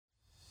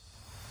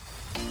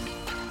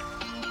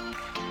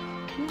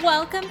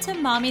Welcome to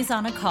Mommy's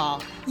on a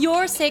Call,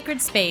 your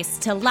sacred space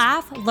to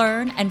laugh,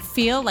 learn, and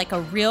feel like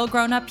a real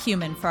grown-up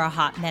human for a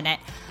hot minute.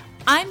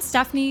 I'm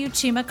Stephanie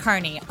Uchima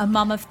Carney, a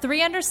mom of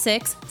 3 under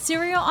 6,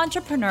 serial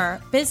entrepreneur,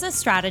 business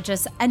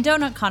strategist, and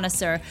donut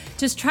connoisseur,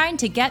 just trying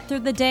to get through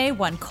the day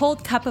one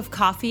cold cup of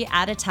coffee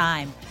at a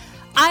time.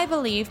 I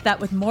believe that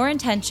with more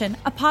intention,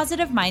 a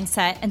positive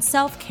mindset, and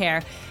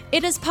self-care,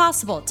 it is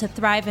possible to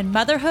thrive in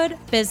motherhood,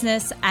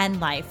 business, and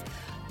life.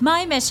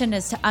 My mission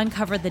is to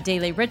uncover the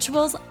daily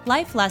rituals,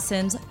 life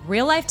lessons,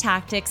 real-life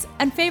tactics,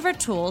 and favorite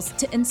tools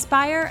to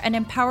inspire and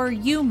empower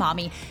you,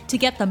 mommy, to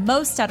get the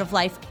most out of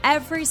life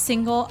every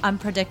single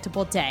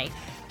unpredictable day.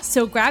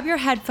 So grab your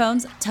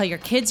headphones, tell your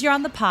kids you're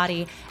on the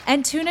potty,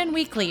 and tune in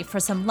weekly for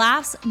some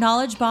laughs,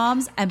 knowledge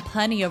bombs, and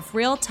plenty of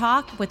real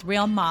talk with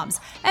real moms,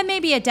 and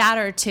maybe a dad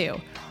or two.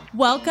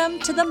 Welcome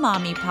to the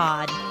Mommy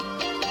Pod.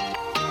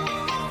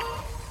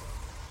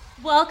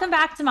 Welcome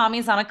back to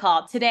Mommy's on a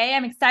Call. Today,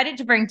 I'm excited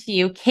to bring to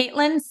you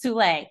Caitlin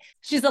Soule.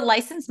 She's a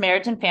licensed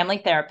marriage and family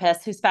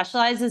therapist who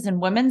specializes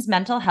in women's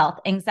mental health,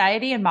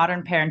 anxiety, and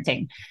modern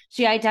parenting.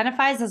 She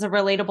identifies as a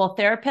relatable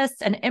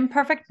therapist, an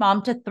imperfect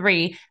mom to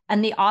 3,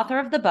 and the author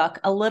of the book,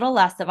 A Little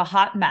Less of a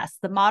Hot Mess,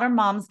 The Modern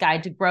Mom's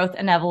Guide to Growth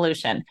and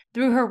Evolution.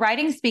 Through her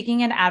writing,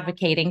 speaking, and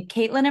advocating,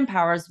 Caitlin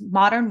empowers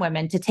modern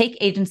women to take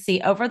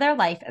agency over their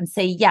life and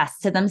say yes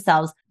to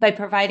themselves by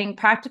providing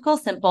practical,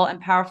 simple,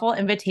 and powerful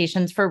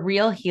invitations for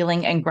real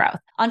healing and growth.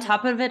 On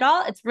top of it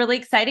all, it's really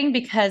exciting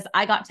because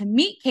I got to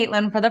meet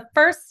Caitlin for the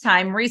first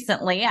time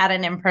recently at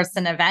an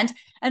in-person event.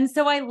 And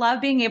so I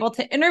love being able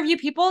to interview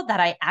people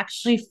that I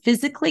actually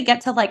physically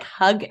get to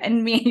hug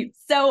and meet.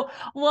 So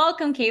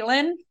welcome,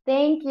 Caitlin.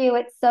 Thank you.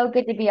 It's so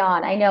good to be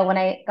on. I know when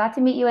I got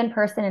to meet you in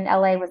person in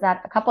LA, was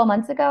that a couple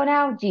months ago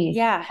now? Geez,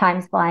 yeah.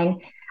 Time's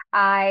flying.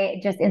 I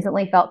just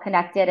instantly felt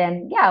connected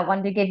and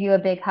wanted to give you a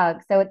big hug.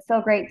 So it's so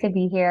great to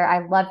be here.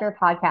 I love your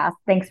podcast.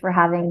 Thanks for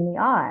having me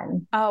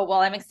on. Oh, well,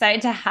 I'm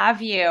excited to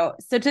have you.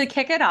 So to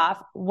kick it off,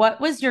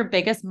 what was your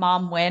biggest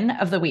mom win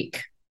of the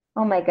week?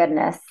 Oh my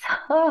goodness.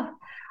 Oh,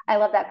 I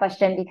love that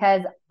question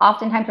because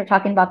oftentimes we're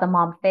talking about the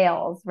mom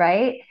fails,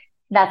 right?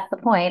 That's the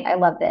point. I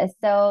love this.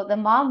 So the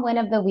mom win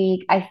of the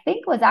week, I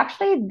think was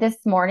actually this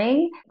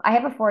morning. I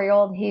have a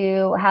 4-year-old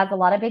who has a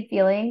lot of big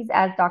feelings.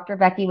 As Dr.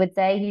 Becky would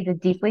say, he's a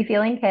deeply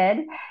feeling kid.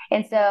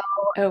 And so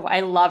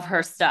I love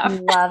her stuff.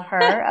 Love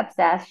her,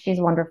 obsessed. She's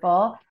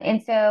wonderful.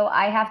 And so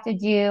I have to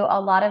do a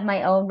lot of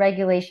my own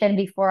regulation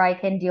before I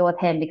can deal with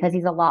him because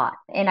he's a lot.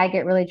 And I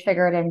get really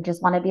triggered and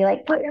just want to be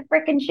like, put your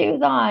freaking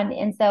shoes on.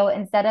 And so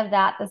instead of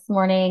that this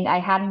morning,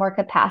 I had more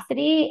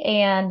capacity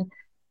and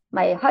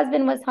my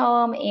husband was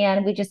home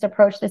and we just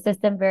approached the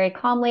system very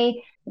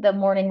calmly. The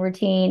morning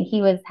routine,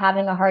 he was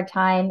having a hard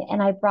time. And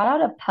I brought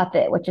out a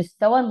puppet, which is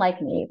so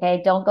unlike me.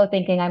 Okay. Don't go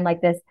thinking I'm like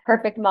this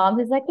perfect mom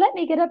who's like, let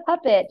me get a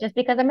puppet. Just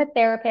because I'm a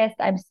therapist,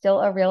 I'm still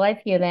a real life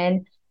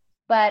human.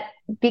 But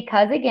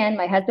because again,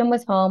 my husband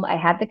was home, I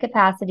had the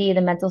capacity,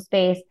 the mental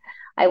space.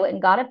 I went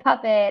and got a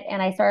puppet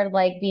and I started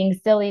being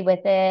silly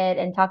with it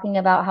and talking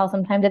about how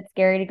sometimes it's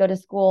scary to go to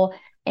school.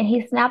 And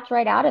he snapped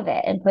right out of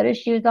it and put his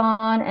shoes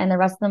on. And the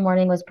rest of the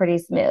morning was pretty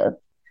smooth.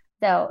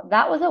 So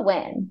that was a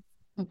win.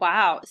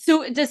 Wow.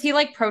 So does he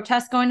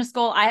protest going to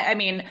school? I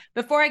mean,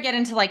 before I get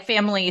into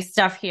family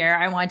stuff here,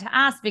 I wanted to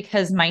ask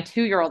because my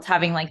 2-year-old's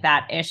having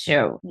that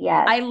issue.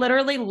 Yes. I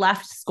literally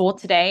left school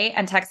today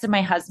and texted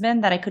my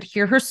husband that I could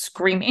hear her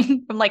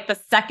screaming from the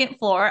second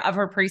floor of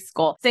her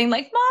preschool saying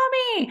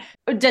Mommy,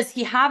 does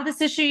he have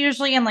this issue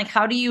usually? And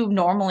how do you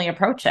normally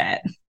approach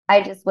it?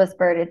 I just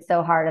whispered, it's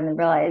so hard, and then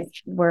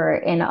realized we're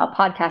in a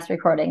podcast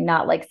recording,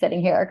 not sitting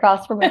here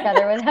across from each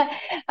other.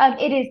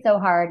 It is so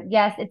hard.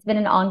 Yes, it's been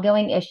an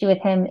ongoing issue with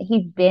him.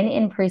 He's been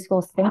in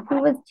preschool since he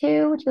was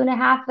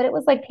 2.5, but it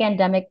was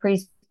pandemic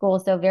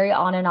preschool, so very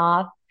on and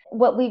off.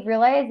 What we've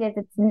realized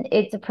is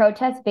it's a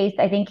protest based.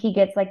 I think he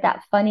gets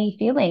that funny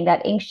feeling,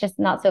 that anxious,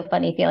 not so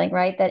funny feeling,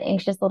 right? That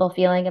anxious little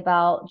feeling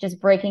about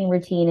just breaking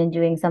routine and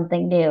doing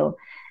something new.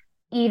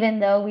 Even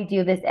though we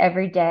do this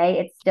every day,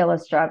 it's still a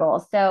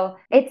struggle. So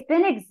it's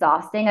been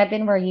exhausting. I've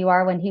been where you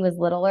are when he was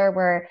littler,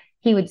 where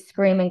he would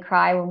scream and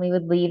cry when we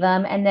would leave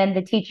him. And then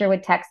the teacher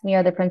would text me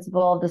or the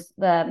principal,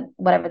 the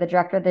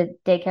director of the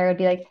daycare would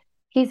be like,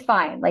 he's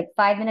fine.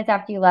 5 minutes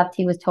after you left,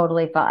 he was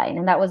totally fine.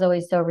 And that was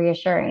always so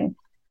reassuring.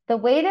 The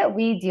way that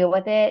we deal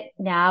with it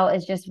now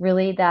is just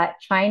really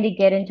that trying to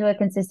get into a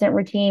consistent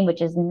routine,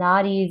 which is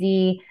not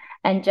easy.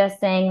 And just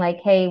saying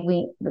hey,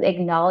 we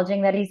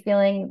acknowledging that he's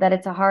feeling that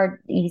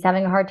he's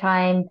having a hard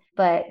time,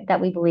 but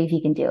that we believe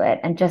he can do it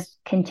and just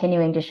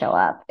continuing to show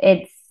up.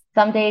 It's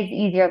some days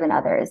easier than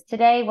others.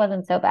 Today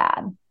wasn't so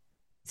bad.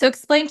 So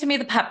explain to me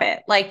the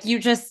puppet. You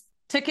just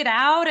took it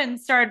out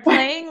and started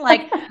playing.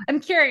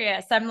 I'm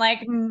curious. I'm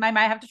I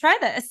might have to try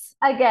this.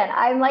 Again,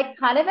 I'm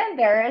kind of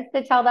embarrassed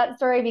to tell that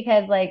story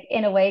because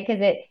in a way,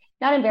 because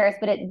not embarrassed,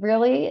 but it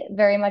really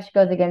very much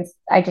goes against,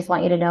 I just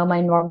want you to know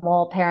my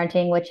normal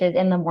parenting, which is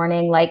in the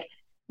morning,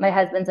 My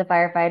husband's a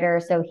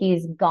firefighter, so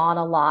he's gone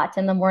a lot.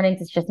 In the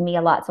mornings, it's just me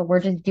a lot. So we're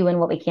just doing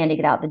what we can to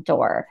get out the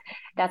door.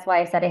 That's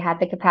why I said I had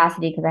the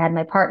capacity because I had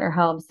my partner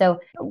home. So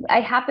I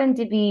happened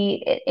to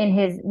be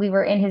we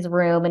were in his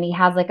room and he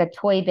has like a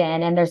toy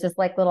bin and there's this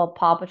like little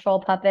Paw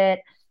Patrol puppet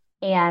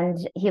and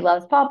he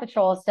loves Paw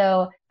Patrol.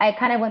 So I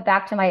kind of went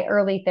back to my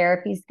early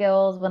therapy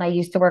skills when I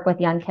used to work with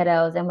young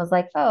kiddos and was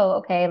like, oh,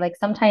 okay, like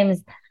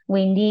sometimes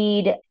we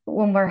need,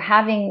 when we're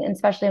having,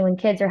 especially when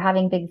kids are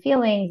having big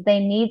feelings, they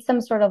need some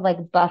sort of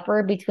like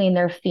buffer between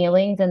their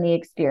feelings and the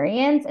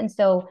experience. And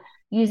so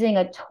using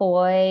a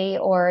toy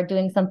or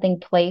doing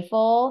something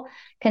playful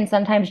can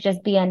sometimes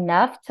just be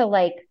enough to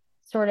like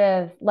sort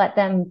of let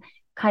them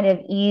kind of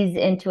ease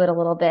into it a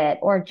little bit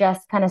or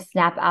just kind of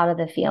snap out of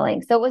the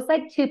feeling. So it was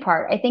like two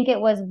part. I think it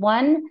was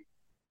one,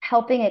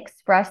 helping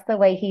express the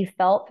way he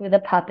felt through the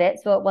puppet.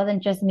 So it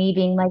wasn't just me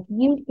being like,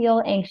 you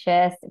feel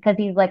anxious, because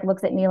he's like,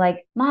 looks at me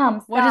like, Mom,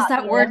 stop. What does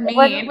that word mean?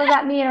 What does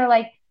that mean? Or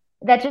like,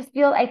 that just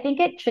feel, I think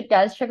it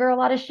does trigger a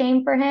lot of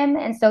shame for him.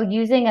 And so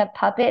using a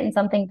puppet and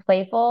something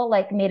playful,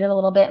 like made it a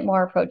little bit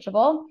more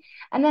approachable.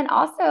 And then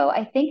also,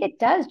 I think it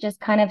does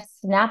just kind of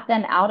snap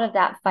them out of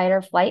that fight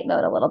or flight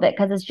mode a little bit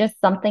because it's just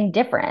something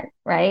different,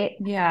 right?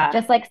 Yeah.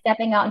 Just like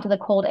stepping out into the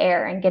cold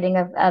air and getting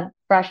a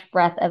fresh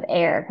breath of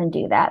air can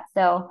do that.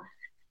 So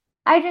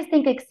I just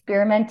think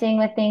experimenting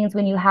with things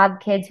when you have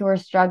kids who are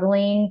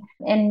struggling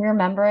and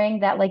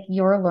remembering that like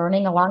you're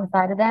learning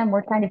alongside of them,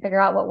 we're trying to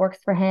figure out what works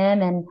for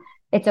him. And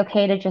it's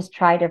okay to just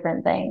try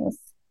different things.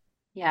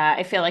 Yeah,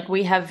 I feel like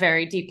we have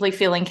very deeply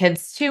feeling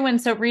kids too. And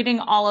so reading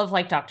all of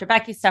like Dr.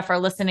 Becky's stuff or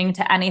listening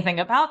to anything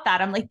about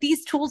that, I'm like,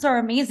 these tools are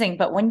amazing.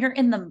 But when you're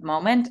in the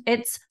moment,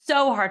 it's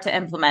so hard to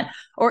implement.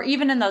 Or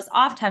even in those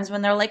off times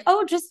when they're like,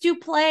 oh, just do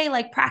play,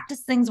 like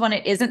practice things when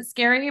it isn't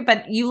scary,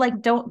 but you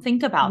like don't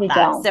think about We that.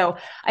 don't. So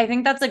I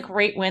think that's a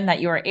great win that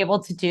you were able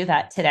to do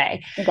that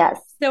today. Yes.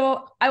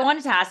 So I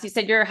wanted to ask, you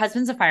said your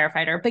husband's a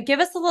firefighter, but give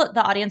us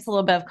the audience a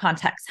little bit of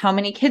context. How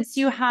many kids do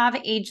you have,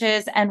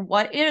 ages, and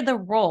what are the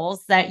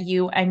roles that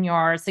you and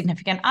your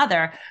significant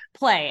other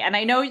play? And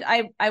I know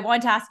I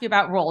want to ask you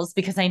about roles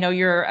because I know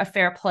you're a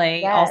fair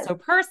play also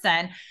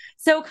person.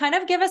 So kind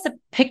of give us a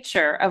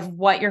picture of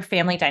what your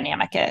family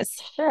dynamic is.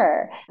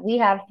 Sure. We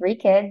have 3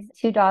 kids,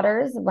 2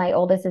 daughters. My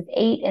oldest is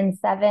 8 and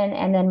 7.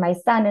 And then my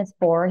son is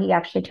 4. He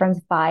actually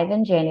turns 5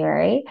 in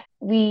January.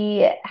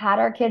 We had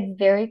our kids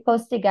very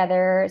close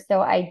together.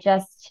 So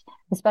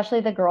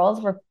especially the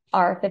girls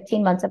are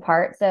 15 months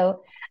apart.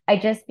 So I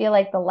just feel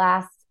like the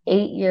last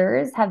 8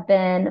 years have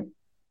been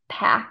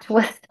packed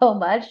with so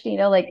much,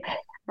 like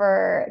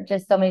for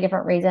just so many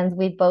different reasons.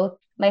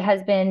 My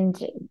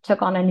husband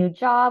took on a new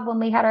job when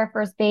we had our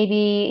first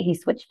baby. He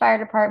switched fire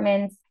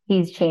departments.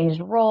 He's changed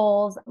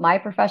roles. My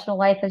professional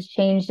life has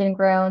changed and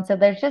grown. So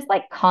there's just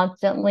like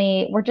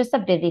constantly, we're just a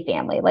busy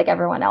family like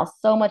everyone else.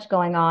 So much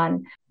going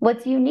on.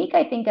 What's unique,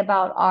 I think,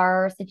 about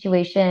our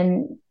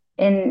situation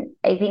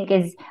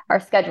is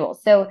our schedule.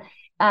 So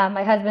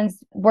my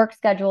husband's work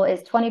schedule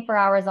is 24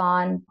 hours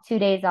on, 2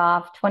 days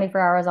off, 24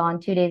 hours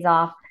on, 2 days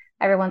off.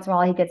 Every once in a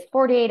while, he gets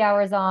 48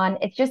 hours on.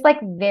 It's just like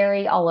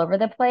very all over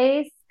the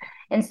place.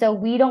 And so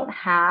we don't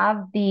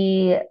have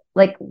the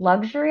like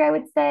luxury, I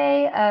would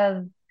say,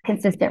 of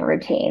consistent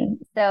routine.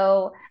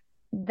 So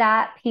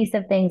that piece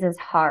of things is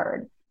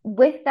hard.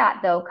 With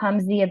that, though,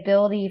 comes the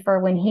ability for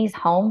when he's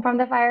home from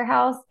the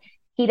firehouse,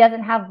 he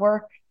doesn't have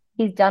work.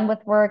 He's done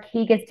with work.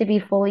 He gets to be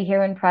fully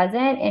here and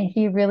present, and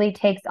he really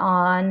takes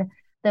on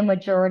the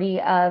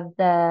majority of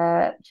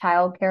the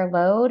childcare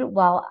load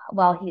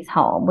while he's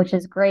home, which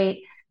is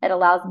great. It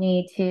allows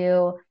me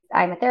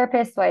I'm a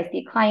therapist, so I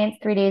see clients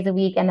 3 days a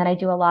week, and then I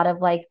do a lot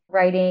of like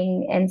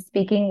writing and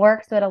speaking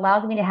work. So it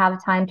allows me to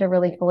have time to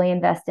really fully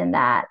invest in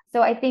that.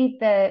 So I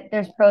think that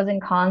there's pros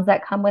and cons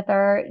that come with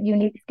our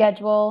unique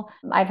schedule.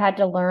 I've had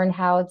to learn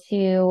how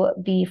to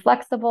be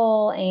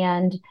flexible,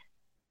 and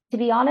to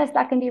be honest,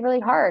 that can be really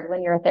hard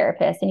when you're a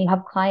therapist and you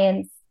have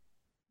clients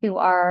who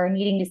are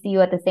needing to see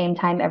you at the same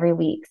time every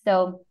week.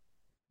 So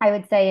I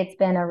would say it's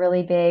been a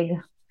really big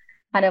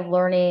kind of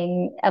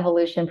learning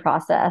evolution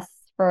process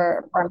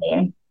for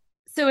me.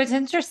 So it's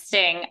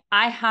interesting.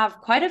 I have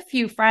quite a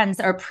few friends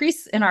in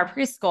our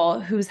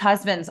preschool whose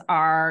husbands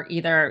are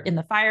either in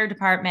the fire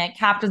department,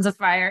 captains of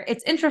fire.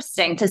 It's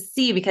interesting to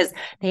see because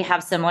they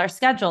have similar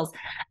schedules.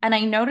 And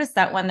I noticed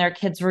that when their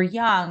kids were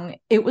young,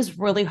 it was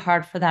really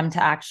hard for them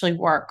to actually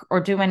work or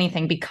do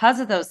anything because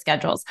of those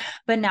schedules.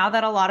 But now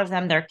that a lot of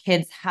them, their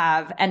kids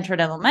have entered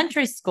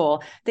elementary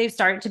school, they've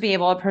started to be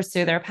able to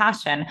pursue their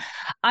passion.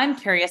 I'm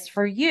curious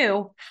for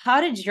you,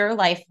 how did your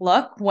life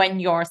look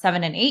when your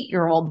 7 and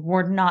 8-year-old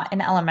were not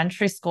in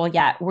elementary school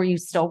yet? Were you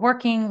still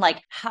working?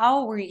 Like,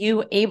 how were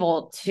you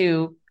able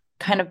to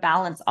kind of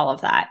balance all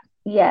of that?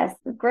 Yes,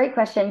 great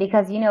question,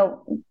 because,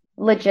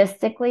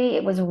 logistically,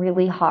 it was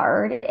really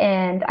hard.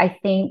 And I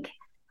think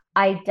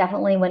I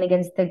definitely went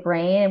against the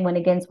grain and went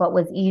against what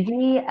was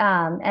easy.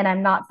 And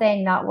I'm not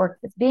saying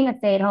being a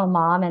stay-at-home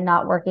mom and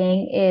not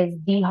working is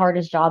the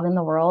hardest job in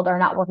the world, or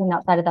not working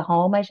outside of the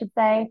home, I should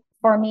say.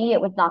 For me, it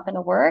was not going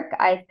to work.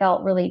 I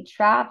felt really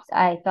trapped.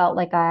 I felt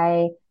like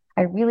I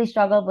I really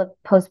struggled with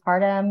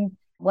postpartum,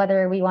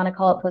 whether we want to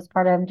call it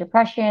postpartum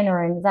depression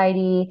or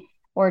anxiety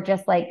or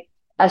just like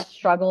a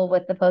struggle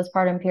with the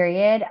postpartum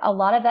period. A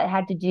lot of that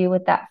had to do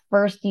with that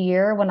first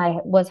year when I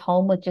was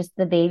home with just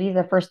the baby,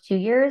 the first 2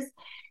 years.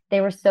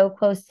 They were so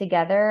close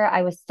together.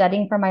 I was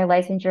studying for my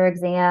licensure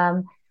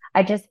exam.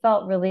 I just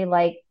felt really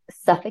like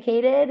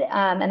suffocated.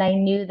 And I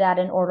knew that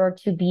in order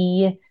to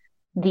be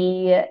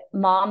the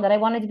mom that I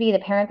wanted to be, the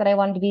parent that I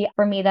wanted to be,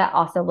 for me, that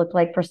also looked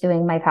like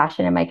pursuing my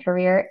passion and my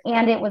career.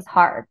 And it was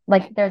hard.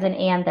 Like there's an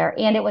and there.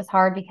 And it was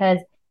hard because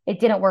it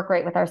didn't work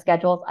right with our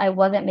schedules. I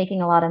wasn't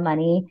making a lot of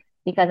money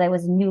because I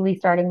was newly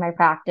starting my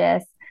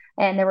practice.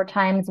 And there were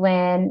times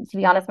when, to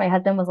be honest, my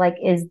husband was like,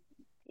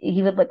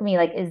 he would look at me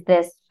like, is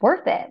this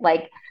worth it?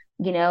 Like,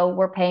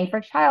 we're paying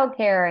for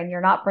childcare and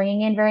you're not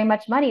bringing in very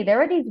much money. There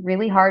were these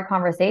really hard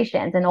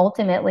conversations. And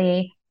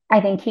ultimately, I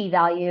think he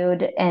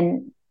valued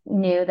and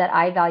knew that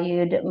I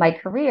valued my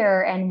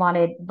career and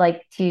wanted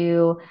like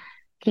to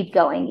keep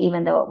going,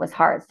 even though it was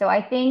hard. So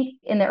I think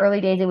in the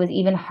early days, it was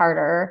even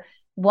harder.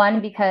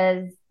 One,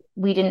 because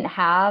we didn't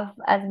have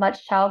as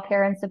much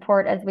childcare and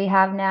support as we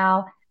have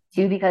now.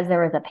 Two, because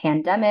there was a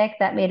pandemic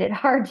that made it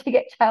hard to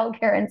get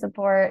childcare and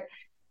support.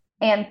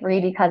 And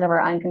three, because of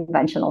our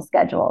unconventional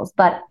schedules.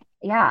 But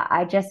yeah,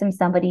 I just am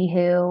somebody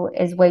who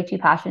is way too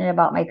passionate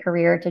about my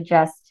career to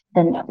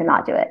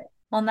not do it.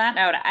 On that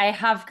note, I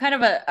have kind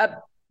of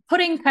a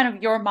putting kind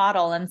of your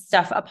model and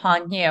stuff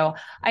upon you.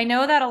 I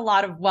know that a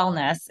lot of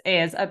wellness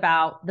is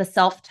about the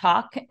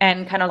self-talk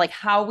and kind of like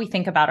how we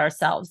think about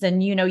ourselves.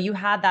 And, you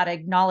had that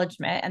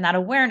acknowledgement and that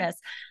awareness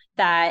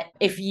that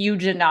if you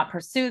did not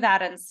pursue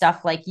that and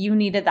stuff, like you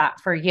needed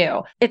that for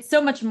you. It's so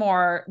much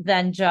more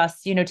than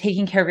just,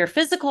 taking care of your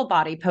physical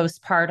body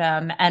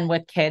postpartum and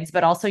with kids,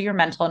 but also your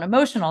mental and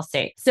emotional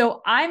state.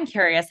 So I'm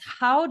curious,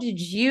 how did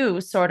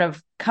you sort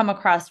of come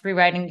across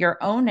rewriting your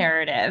own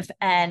narrative?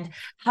 And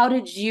how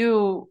did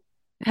you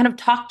kind of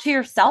talk to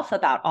yourself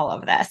about all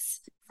of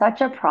this?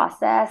 Such a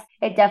process.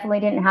 It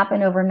definitely didn't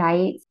happen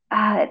overnight.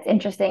 It's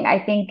interesting.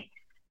 I think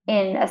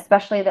in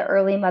especially the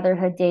early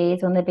motherhood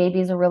days when the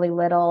babies were really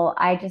little,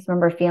 I just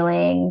remember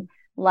feeling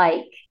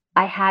like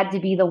I had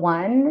to be the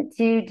one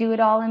to do it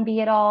all and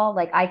be it all.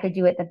 Like I could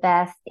do it the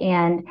best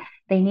and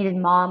they needed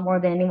mom more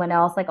than anyone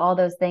else, like all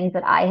those things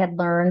that I had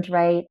learned,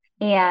 right?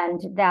 And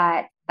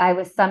that I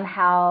was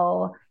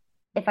somehow,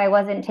 if I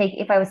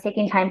was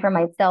taking time for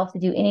myself to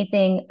do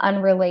anything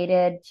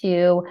unrelated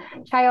to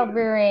child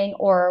rearing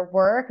or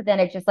work, then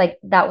it just like,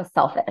 that was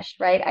selfish,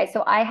 right?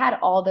 So I had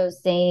all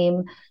those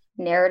same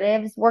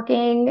narratives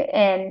working.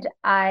 And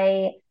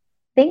I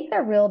think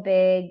the real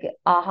big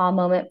aha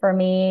moment for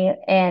me,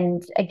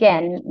 and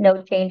again,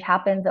 no change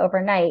happens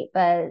overnight,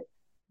 but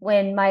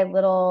when my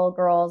little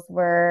girls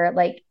were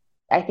like,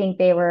 I think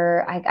they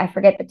were, I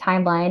forget the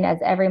timeline, as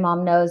every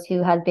mom knows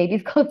who has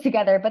babies close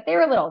together, but they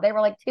were little. They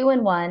were like 2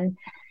 and 1.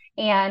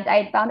 And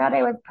I found out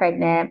I was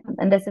pregnant.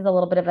 And this is a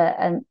little bit of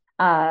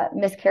a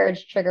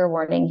miscarriage trigger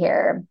warning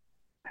here.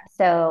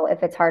 So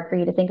if it's hard for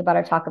you to think about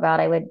or talk about,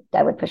 I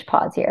would push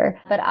pause here.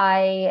 But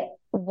I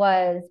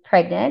was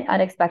pregnant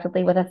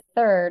unexpectedly with a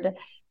third.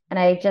 And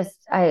I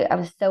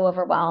was so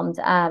overwhelmed.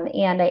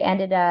 And I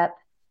ended up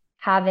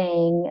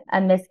having a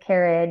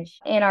miscarriage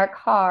in our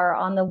car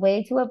on the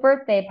way to a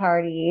birthday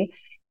party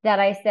that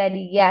I said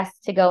yes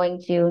to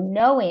going to,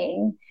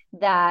 knowing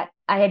that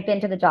I had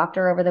been to the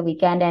doctor over the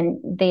weekend and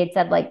they had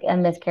said like a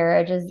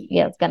miscarriage is,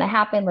 it's going to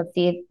happen. Let's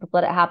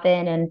let it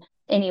happen. And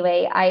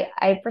anyway,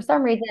 I for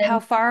some reason.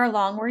 How far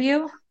along were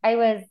you? I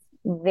was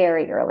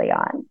very early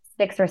on,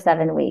 6 or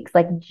 7 weeks,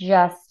 like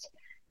just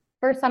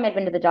first time I'd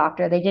been to the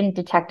doctor. They didn't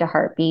detect a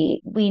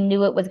heartbeat. We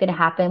knew it was going to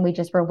happen. We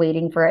just were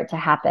waiting for it to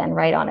happen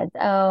right on its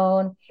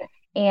own.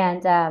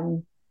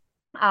 And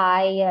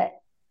I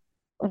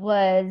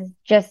was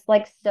just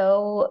like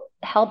so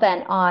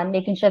hell-bent on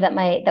making sure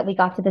that we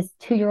got to this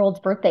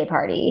 2-year-old's birthday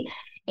party.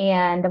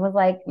 And I was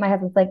like, my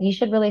husband's like, you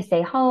should really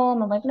stay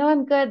home. I'm like, no,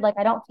 I'm good. Like,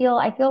 I feel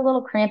a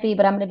little crampy,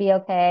 but I'm going to be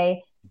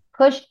okay.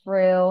 Pushed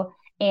through.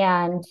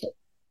 And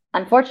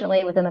unfortunately,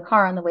 it was in the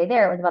car on the way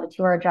there. It was about a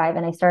 2-hour drive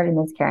and I started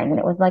miscarrying and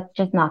it was like,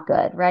 just not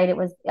good. Right. It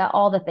was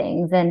all the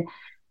things. And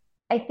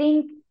I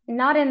think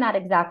not in that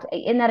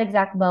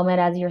exact moment,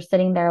 as you're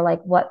sitting there,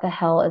 like, what the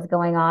hell is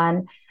going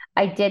on?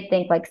 I did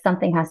think like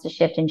something has to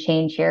shift and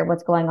change here.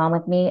 What's going on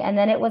with me? And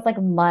then it was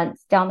like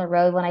months down the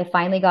road when I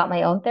finally got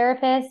my own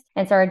therapist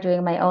and started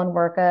doing my own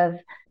work of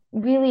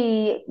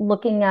really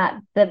looking at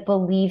the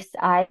beliefs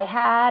I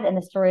had and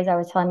the stories I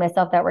was telling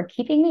myself that were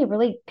keeping me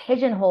really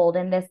pigeonholed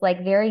in this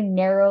like very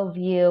narrow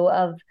view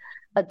of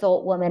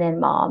adult woman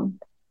and mom.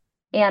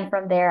 And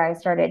from there, I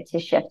started to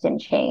shift and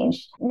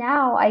change.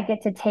 Now I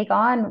get to take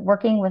on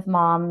working with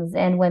moms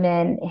and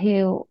women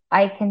who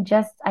I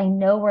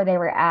know where they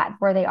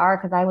are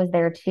because I was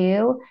there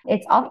too.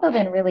 It's also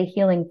been really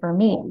healing for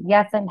me.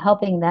 Yes, I'm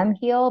helping them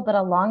heal, but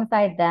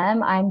alongside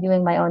them, I'm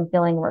doing my own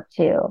healing work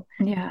too.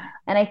 Yeah.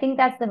 And I think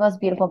that's the most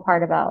beautiful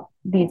part about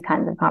these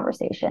kinds of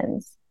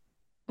conversations.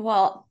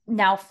 Well,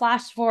 now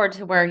flash forward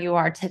to where you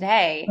are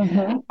today.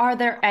 Mhm. Are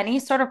there any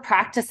sort of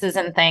practices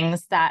and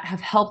things that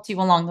have helped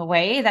you along the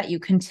way that you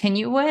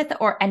continue with,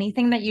 or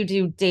anything that you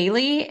do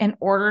daily in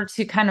order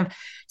to kind of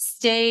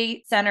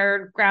stay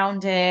centered,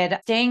 grounded,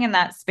 staying in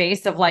that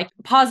space of like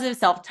positive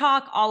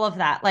self-talk, all of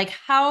that? Like,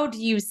 how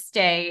do you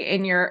stay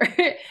in your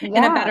in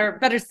a Yeah.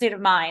 better state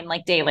of mind,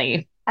 like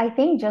daily? I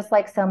think just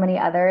like so many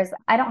others,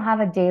 I don't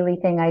have a daily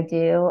thing I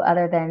do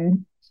other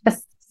than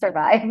just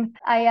survive.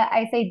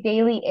 I say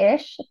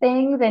daily-ish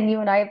things, and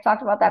you and I have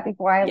talked about that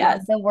before. I love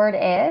Yes. the word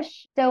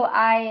ish. So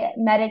I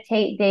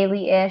meditate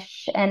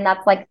daily-ish, and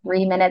that's like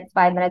 3 minutes,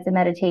 5 minutes of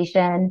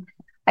meditation.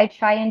 I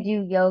try and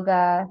do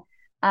yoga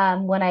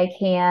when I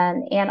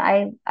can, and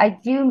I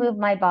do move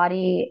my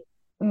body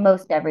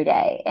most every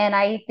day. And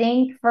I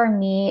think for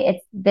me,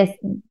 it's this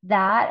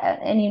that,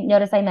 and you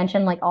notice I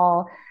mentioned like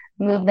all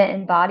movement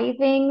and body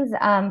things.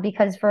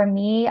 Because for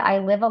me, I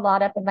live a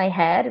lot up in my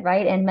head,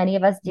 right? And many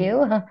of us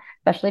do,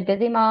 especially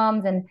busy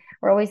moms. And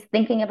we're always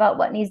thinking about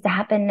what needs to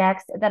happen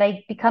next that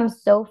I become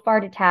so far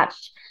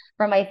detached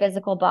from my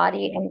physical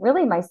body and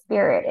really my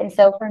spirit. And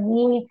so for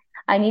me,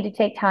 I need to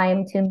take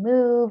time to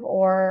move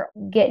or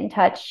get in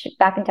touch,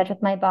 back in touch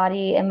with my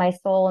body and my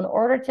soul in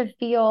order to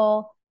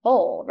feel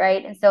whole,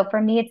 right? And so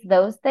for me, it's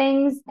those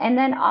things. And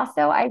then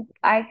also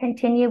I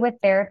continue with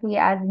therapy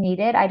as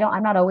needed.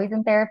 I'm not always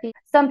in therapy.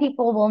 Some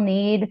people will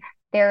need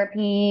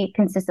therapy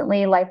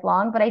consistently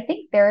lifelong, but I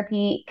think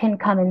therapy can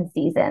come in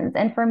seasons.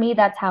 And for me,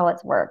 that's how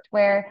it's worked,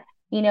 where,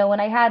 when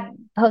I had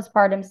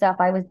postpartum stuff,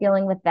 I was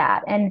dealing with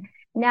that. And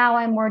now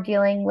I'm more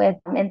dealing with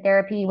in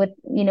therapy with,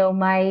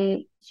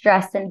 my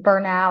stress and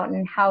burnout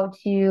and how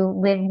to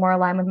live more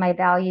aligned with my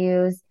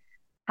values,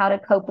 how to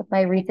cope with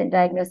my recent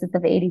diagnosis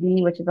of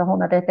ADD, which is a whole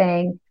nother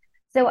thing.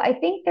 So I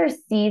think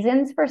there's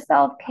seasons for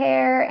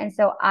self-care. And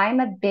so I'm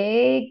a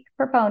big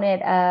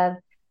proponent of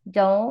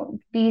don't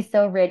be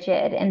so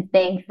rigid and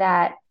think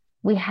that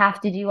we have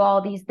to do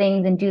all these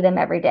things and do them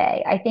every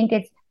day. I think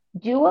it's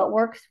do what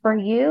works for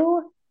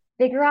you,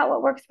 figure out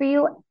what works for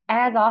you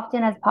as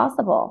often as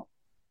possible.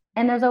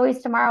 And there's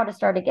always tomorrow to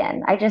start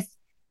again. I just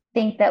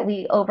think that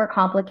we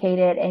overcomplicate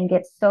it and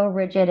get so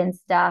rigid and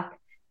stuck.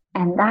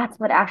 And that's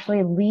what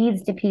actually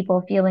leads to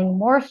people feeling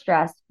more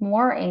stressed,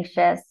 more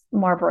anxious,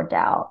 more burnt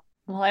out.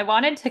 Well, I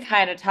wanted to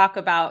kind of talk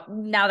about,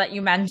 now that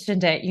you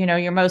mentioned it,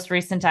 your most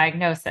recent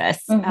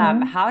diagnosis.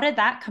 Mm-hmm. How did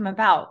that come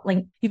about?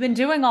 Like, you've been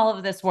doing all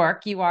of this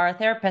work, you are a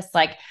therapist.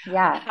 Like,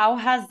 Yeah. how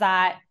has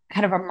that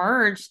kind of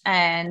emerged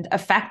and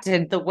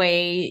affected the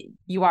way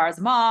you are as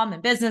a mom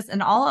and business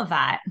and all of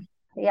that?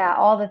 Yeah,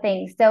 all the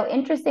things. So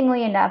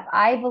interestingly enough,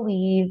 I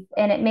believe,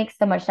 and it makes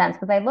so much sense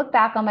because I look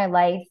back on my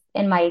life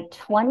in my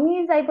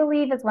 20s, I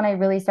believe is when I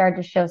really started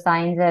to show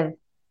signs of,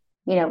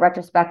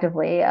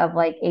 retrospectively of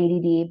like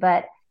ADD.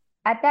 But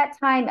at that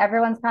time,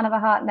 everyone's kind of a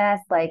hot mess.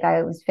 Like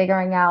I was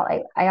figuring out,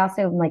 I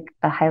also am like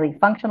a highly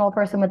functional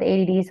person with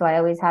ADD. So I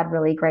always had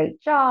really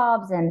great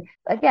jobs and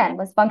again,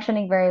 was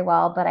functioning very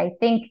well. But I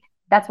think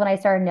that's when I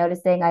started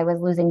noticing I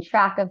was losing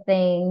track of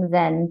things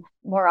and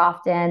more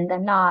often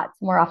than not,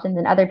 more often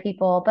than other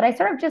people. But I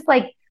sort of just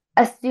like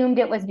assumed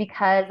it was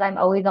because I'm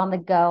always on the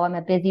go. I'm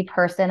a busy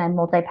person. I'm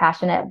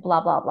multi-passionate,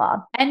 blah, blah, blah.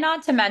 And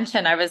not to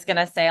mention, I was going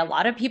to say a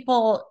lot of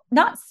people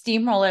not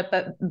steamroll it,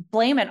 but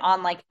blame it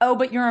on like, oh,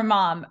 but you're a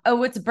mom.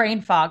 Oh, it's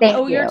brain fog. Thank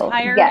Oh, you're you.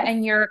 tired Yes.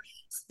 and you're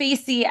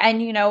spacey.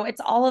 And,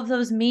 it's all of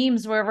those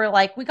memes where we're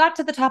like, we got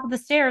to the top of the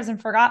stairs and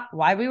forgot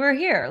why we were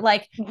here.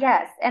 Like,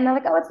 Yes. And they're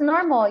like, oh, it's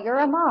normal. You're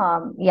a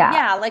mom. Yeah.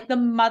 yeah, like the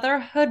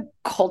motherhood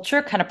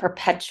culture kind of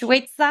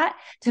perpetuates that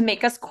to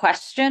make us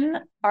question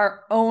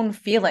our own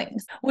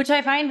feelings, which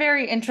I find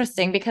very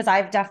interesting because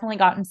I've definitely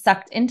gotten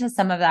sucked into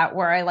some of that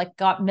where I like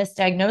got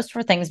misdiagnosed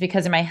for things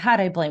because in my head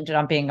I blamed it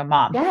on being a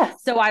mom.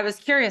 Yes. So I was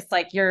curious,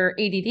 like your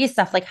ADD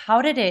stuff, like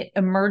how did it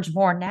emerge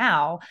more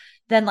now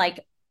than like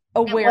It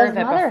aware was of it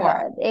before?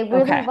 motherhood. It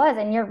really Okay. was.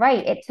 And you're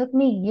right. It took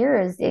me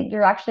years.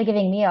 You're actually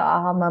giving me a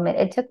aha moment.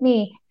 It took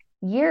me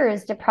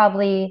years to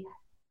probably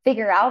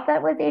figure out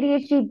that was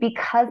ADHD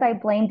because I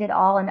blamed it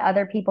all and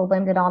other people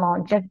blamed it all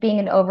on just being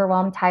an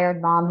overwhelmed,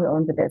 tired mom who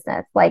owns a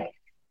business. Like,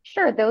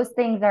 sure, those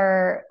things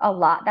are a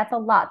lot. That's a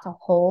lot to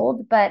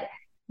hold, but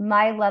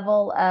my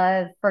level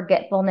of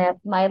forgetfulness,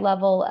 my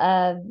level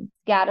of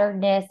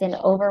scatteredness and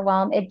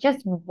overwhelm, it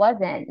just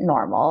wasn't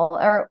normal.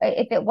 Or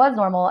if it was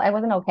normal, I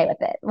wasn't okay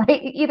with it.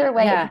 Like either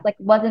way, it Yeah. just like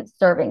wasn't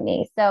serving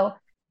me. So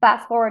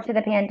fast forward to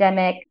the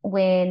pandemic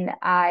when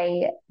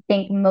I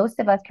think most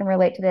of us can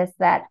relate to this,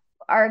 that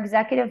our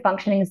executive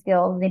functioning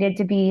skills needed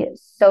to be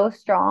so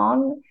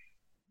strong,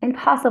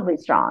 impossibly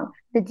strong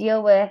to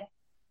deal with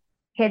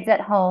kids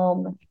at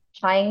home,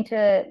 trying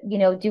to,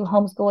 do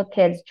homeschool with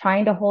kids,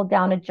 trying to hold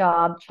down a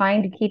job,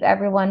 trying to keep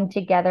everyone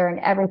together and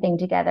everything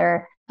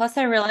together. Plus,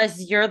 I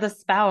realized you're the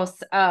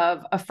spouse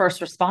of a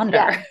first Yeah.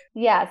 responder.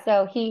 Yeah.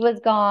 So he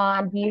was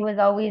gone. He was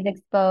always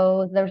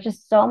exposed. There was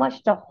just so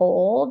much to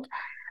hold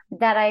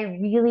that I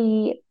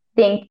really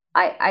think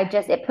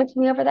it puts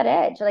me over that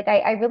edge. Like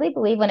I really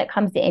believe when it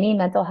comes to any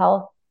mental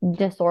health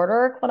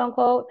disorder, quote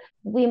unquote,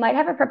 we might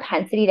have a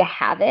propensity to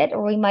have it,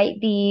 or we might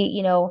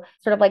be,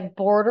 sort of like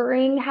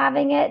bordering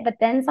having it, but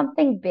then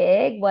something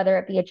big, whether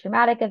it be a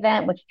traumatic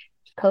event, which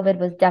COVID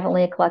was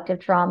definitely a collective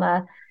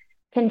trauma,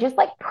 can just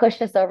like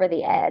push us over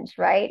the edge,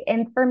 right?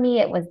 And for me,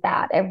 it was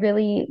that. I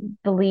really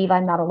believe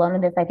I'm not alone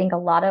in this. I think a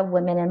lot of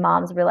women and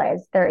moms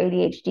realize their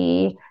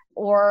ADHD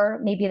or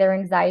maybe their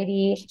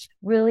anxiety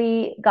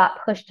really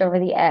got pushed over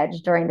the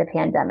edge during the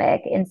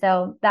pandemic. And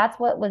so that's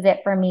what was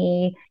it for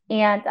me.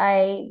 And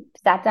I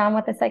sat down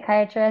with a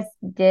psychiatrist,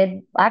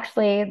 this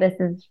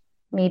is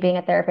me being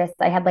a therapist.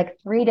 I had like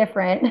three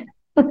different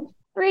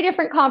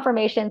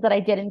confirmations that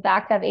I did in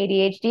fact have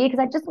ADHD because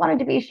I just wanted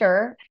to be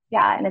sure.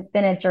 Yeah. And it's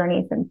been a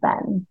journey since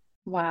then.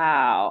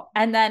 Wow.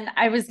 And then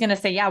I was going to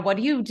say, yeah, what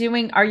are you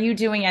doing? Are you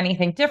doing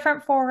anything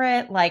different for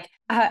it? Like,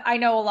 I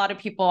know a lot of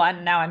people,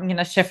 and now I'm going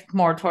to shift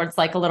more towards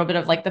like a little bit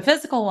of like the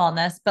physical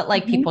wellness, but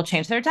like people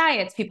change their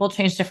diets, people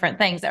change different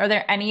things. Are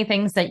there any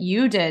things that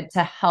you did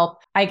to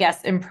help, I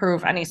guess,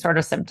 improve any sort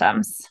of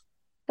symptoms?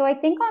 So I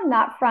think on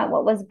that front,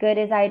 what was good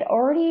is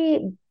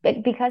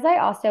because I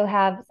also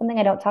have something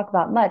I don't talk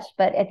about much,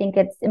 but I think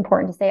it's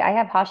important to say I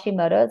have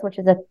Hashimoto's, which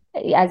is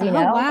as you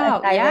know, wow.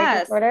 a thyroid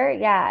Yes. disorder.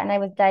 Yeah. And I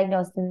was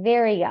diagnosed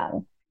very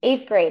young,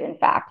 8th grade, in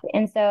fact.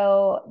 And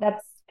so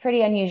that's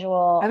pretty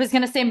unusual. I was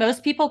going to say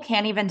most people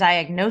can't even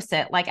diagnose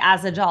it like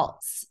as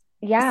adults.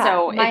 Yeah.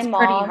 So it's pretty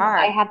hard.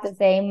 I have to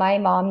say, my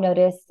mom,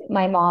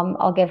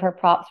 I'll give her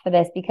props for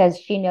this because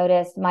she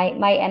noticed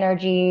my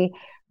energy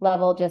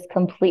level just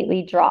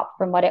completely dropped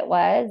from what it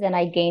was. And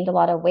I gained a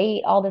lot of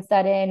weight all of a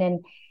sudden.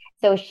 And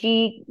so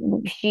she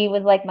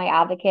was like my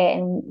advocate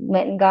and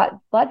went and got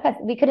blood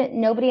tests.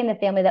 Nobody in the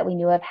family that we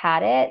knew of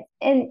had it.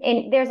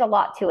 And there's a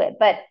lot to it,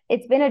 but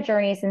it's been a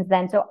journey since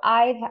then. So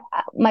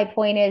my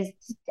point is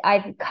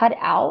I've cut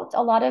out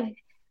a lot of,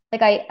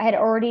 like I had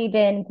already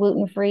been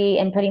gluten-free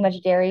and pretty much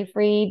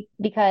dairy-free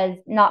because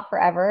not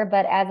forever,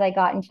 but as I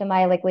got into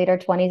my like later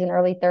 20s and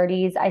early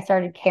 30s, I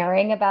started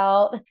caring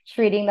about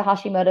treating the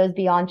Hashimoto's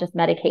beyond just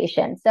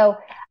medication. So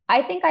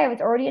I think I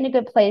was already in a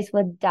good place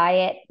with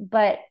diet,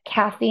 but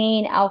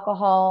caffeine,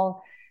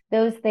 alcohol,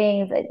 those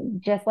things,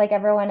 just like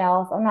everyone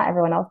else, well, not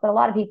everyone else, but a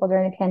lot of people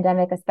during the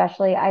pandemic,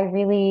 especially, I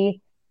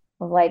really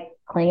was like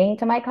clinging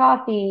to my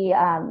coffee,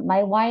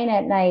 my wine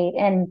at night.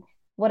 And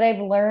what I've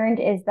learned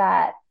is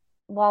that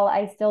while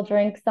I still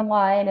drink some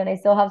wine and I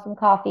still have some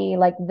coffee,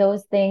 like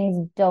those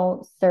things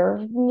don't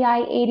serve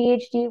my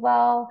ADHD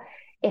well.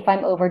 If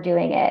I'm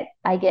overdoing it,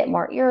 I get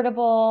more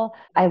irritable,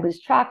 I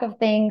lose track of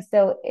things.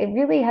 So it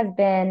really has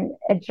been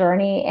a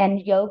journey.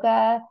 And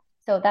yoga,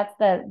 so that's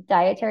the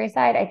dietary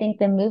side. I think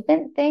the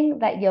movement thing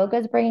that yoga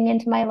is bringing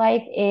into my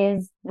life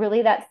is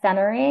really that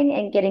centering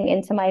and getting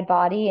into my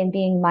body and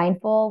being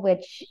mindful,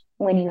 which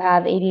when you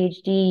have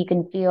ADHD, you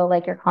can feel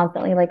like you're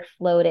constantly like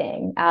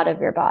floating out of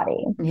your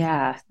body.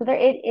 Yeah. So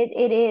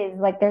it is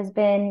like there's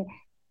been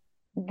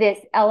this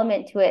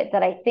element to it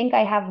that I think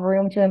I have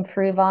room to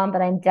improve on,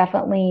 but I'm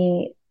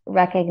definitely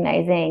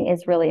recognizing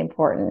is really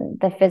important,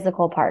 the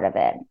physical part of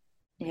it.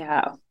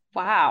 Yeah.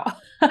 Wow.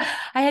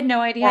 I had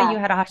no idea you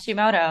had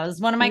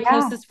Hashimoto's. One of my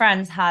closest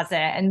friends has it.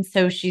 And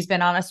so she's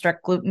been on a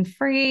strict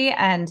gluten-free.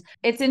 And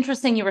it's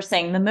interesting you were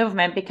saying the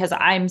movement because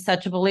I'm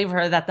such a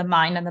believer that the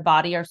mind and the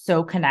body are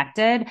so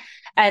connected.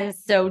 And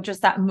so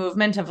just that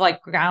movement of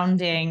like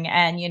grounding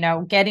and,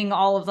 getting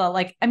all of the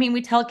like, I mean,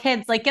 we tell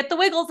kids like, get the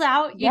wiggles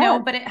out,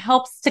 but it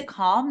helps to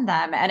calm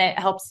them and it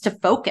helps to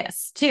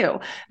focus too,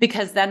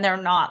 because then they're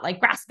not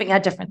like grasping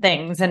at different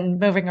things and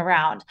moving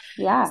around.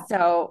 Yeah.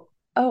 So,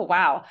 oh,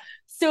 wow.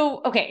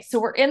 So, okay. So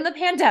we're in the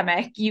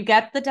pandemic, you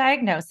get the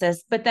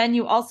diagnosis, but then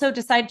you also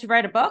decide to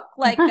write a book.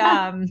 Like,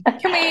 can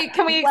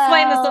we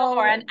explain this a little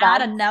more and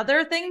add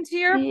another thing to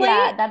your plate?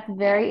 Yeah, that's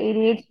very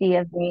ADHD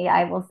of me,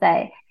 I will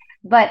say.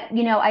 But,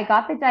 I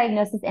got the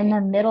diagnosis in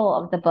the middle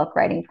of the book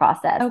writing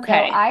process.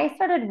 Okay. So I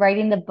started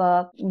writing the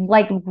book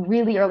like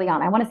really early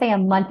on. I want to say a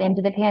month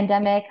into the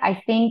pandemic. I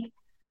think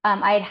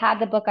I had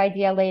the book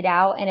idea laid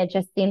out and it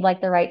just seemed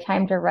like the right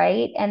time to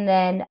write. And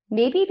then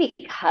maybe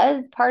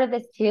because part of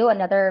this too,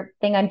 another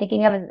thing I'm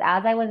thinking of is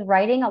as I was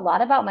writing a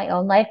lot about my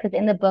own life, because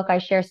in the book I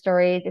share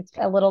stories, it's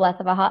a little less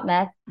of a hot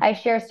mess. I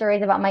share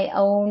stories about my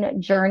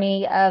own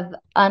journey of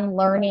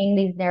unlearning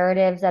these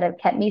narratives that have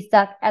kept me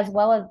stuck, as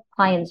well as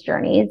clients'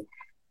 journeys.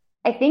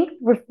 I think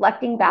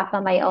reflecting back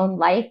on my own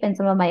life and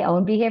some of my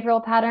own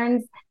behavioral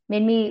patterns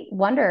made me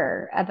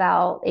wonder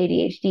about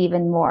ADHD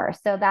even more.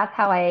 So that's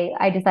how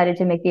I decided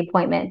to make the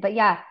appointment. But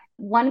yeah,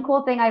 one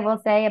cool thing I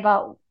will say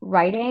about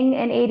writing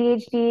in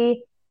ADHD,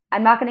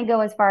 I'm not going to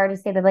go as far to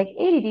say that like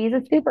ADD is a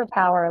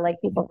superpower,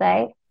 like people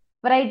say,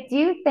 but I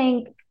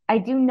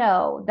do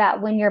know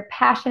that when you're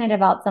passionate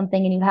about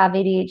something and you have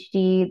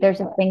ADHD, there's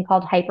a thing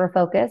called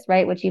hyperfocus,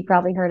 right? Which you've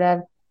probably heard of,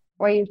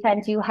 where you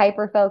tend to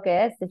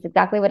hyper-focus. It's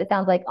exactly what it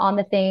sounds like, on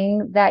the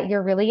thing that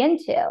you're really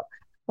into.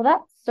 Well, that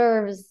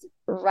serves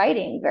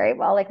writing very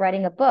well, like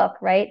writing a book,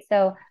 right?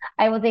 So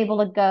I was able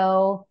to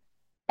go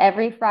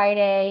every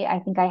Friday. I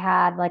think I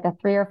had like a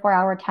 3 or 4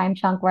 hour time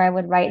chunk where I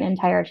would write an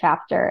entire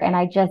chapter. And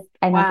I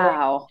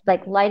remember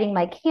like lighting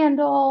my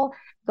candle,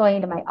 going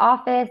into my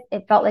office.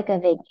 It felt like a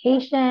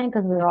vacation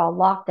because we were all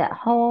locked at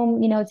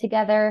home,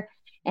 together.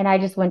 And I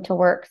just went to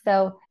work.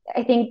 So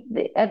I think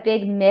a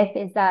big myth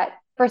is that,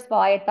 first of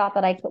all, I had thought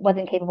that I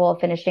wasn't capable of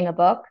finishing a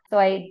book. So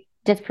I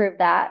disproved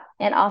that.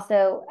 And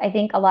also, I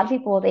think a lot of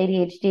people with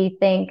ADHD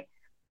think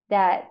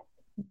that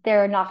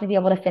they're not going to be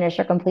able to finish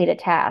or complete a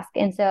task.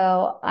 And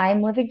so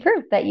I'm living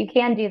proof that you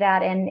can do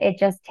that. And it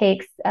just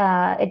takes,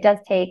 it does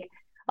take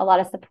a lot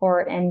of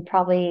support, and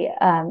probably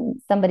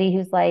somebody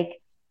who's like,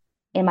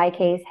 in my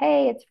case,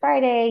 hey, it's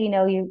Friday,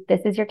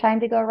 this is your time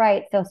to go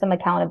write. So some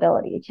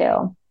accountability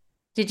too.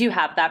 Did you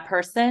have that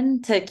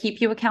person to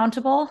keep you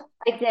accountable?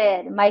 I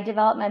did. My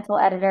developmental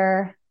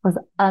editor was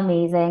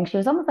amazing. She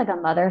was almost like a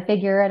mother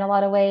figure in a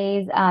lot of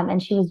ways.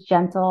 And she was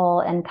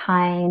gentle and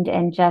kind,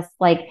 and just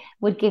like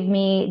would give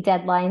me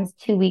deadlines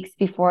 2 weeks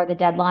before the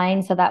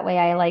deadline. So that way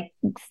I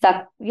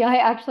I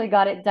actually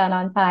got it done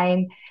on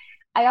time.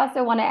 I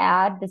also want to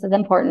add, this is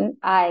important.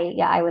 I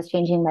was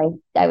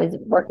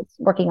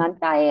working on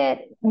diet,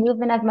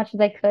 movement as much as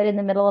I could in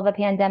the middle of a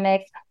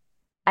pandemic.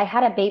 I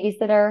had a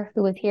babysitter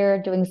who was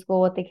here doing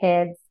school with the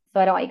kids. So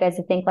I don't want you guys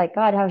to think like,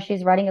 God, how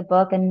she's writing a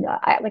book. And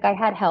I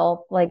had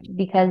help,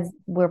 because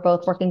we're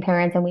both working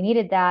parents and we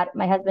needed that.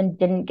 My husband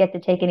didn't get to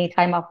take any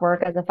time off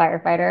work as a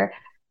firefighter.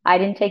 I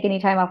didn't take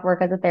any time off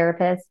work as a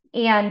therapist.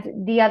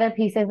 And the other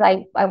piece is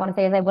I want to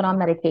say is I went on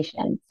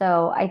medication.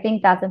 So I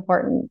think that's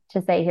important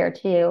to say here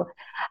too.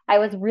 I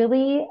was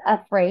really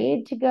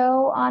afraid to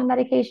go on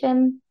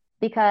medication,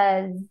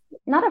 because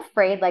not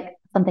afraid like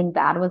something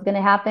bad was going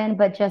to happen,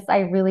 but just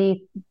I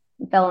really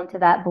fell into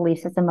that belief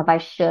system of I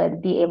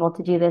should be able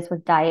to do this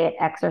with diet,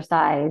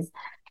 exercise,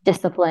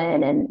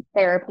 discipline, and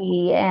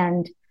therapy.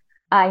 And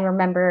I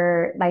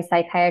remember my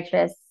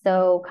psychiatrist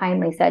so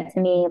kindly said to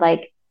me,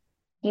 like,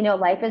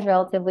 life is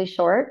relatively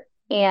short.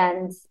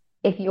 And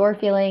if you're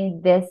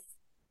feeling this,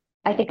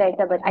 I think I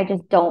said, like, I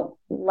just don't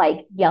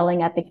like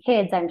yelling at the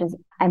kids.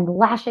 I'm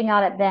lashing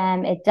out at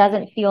them. It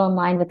doesn't feel in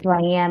line with who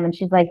I am. And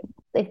she's like,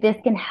 if this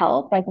can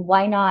help, like,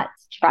 why not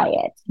try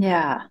it?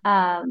 Yeah.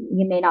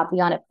 You may not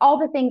be on it. All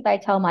the things I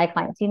tell my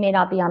clients, you may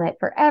not be on it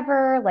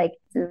forever. Like,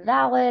 it's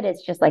valid.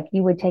 It's just like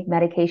you would take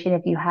medication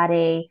if you had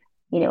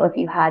if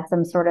you had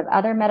some sort of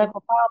other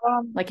medical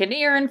problem, like an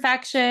ear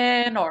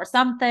infection or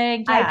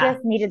something. Yeah. I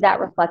just needed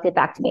that reflected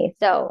back to me.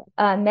 So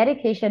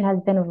medication has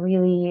been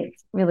really,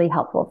 really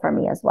helpful for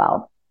me as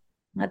well.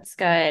 That's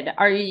good.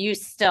 Are you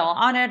still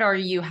on it, or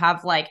you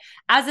have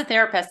as a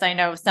therapist, I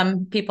know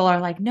some people are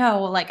like,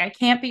 no, I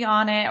can't be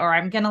on it, or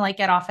I'm going to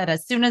get off it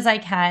as soon as I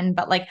can.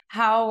 But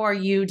how are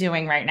you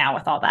doing right now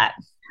with all that?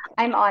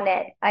 I'm on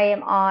it. I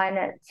am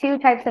on 2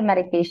 types of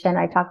medication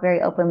I talk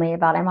very openly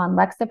about. I'm on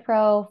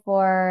Lexapro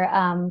for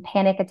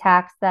panic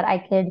attacks that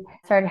I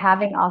started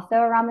having also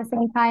around the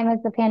same time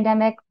as the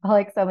pandemic,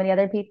 like so many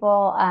other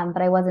people.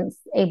 But I wasn't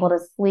able to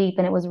sleep,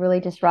 and it was really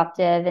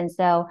disruptive. And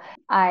so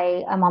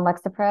I am on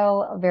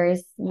Lexapro, a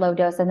very low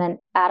dose, and then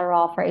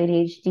Adderall for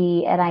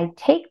ADHD. And I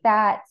take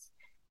that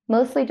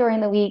mostly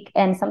during the week,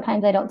 and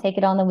sometimes I don't take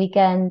it on the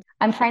weekend.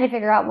 I'm trying to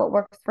figure out what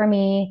works for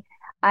me.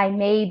 I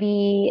may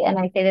be, and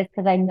I say this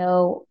because I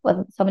know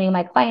with so many of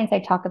my clients, I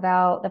talk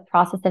about the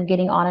process of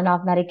getting on and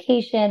off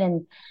medication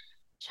and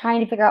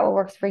trying to figure out what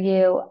works for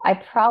you. I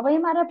probably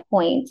am at a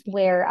point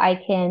where I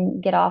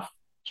can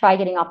try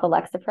getting off the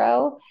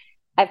Lexapro.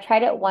 I've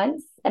tried it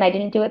once and I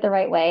didn't do it the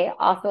right way.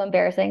 Also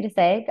embarrassing to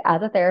say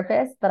as a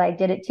therapist, but I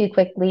did it too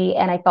quickly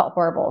and I felt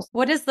horrible.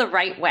 What is the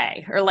right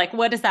way? Or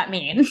what does that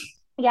mean?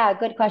 Yeah,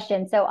 good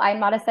question. So I'm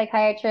not a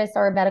psychiatrist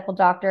or a medical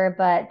doctor,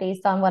 but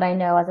based on what I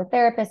know as a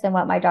therapist and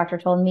what my doctor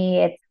told me,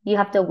 it's you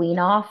have to wean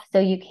off. So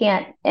you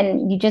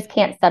just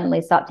can't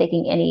suddenly stop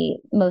taking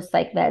most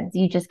psych meds.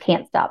 You just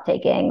can't stop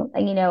taking,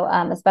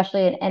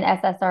 especially an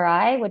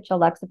SSRI, which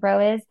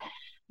Lexapro is.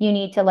 You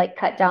need to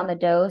cut down the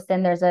dose,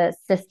 and there's a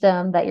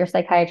system that your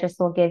psychiatrist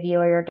will give you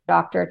or your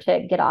doctor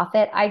to get off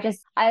it.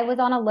 I was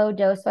on a low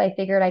dose, so I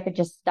figured I could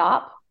just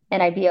stop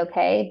and I'd be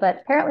okay.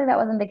 But apparently that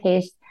wasn't the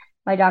case.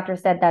 My doctor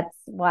said that's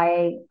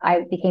why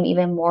I became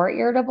even more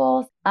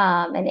irritable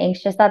and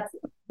anxious. That's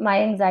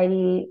my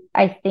anxiety,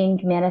 I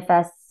think,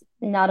 manifests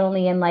not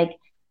only in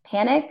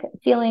panic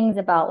feelings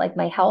about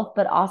my health,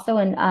 but also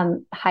in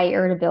high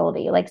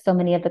irritability, like so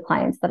many of the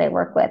clients that I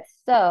work with.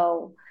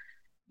 So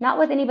not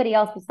with anybody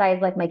else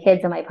besides my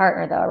kids and my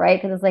partner though,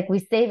 right? Because it's we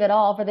save it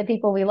all for the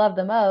people we love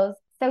the most.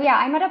 So yeah,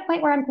 I'm at a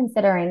point where I'm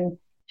considering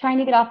trying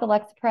to get off the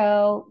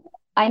Lexapro.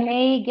 I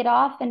may get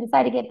off and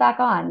decide to get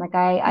back on.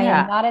 I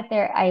am not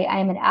I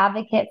am an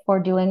advocate for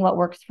doing what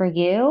works for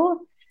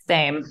you.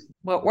 Same.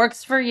 What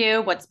works for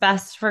you, what's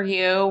best for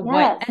you,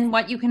 Yes.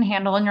 what you can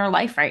handle in your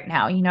life right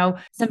now.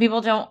 Some people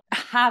don't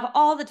have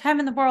all the time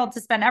in the world to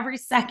spend every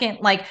second,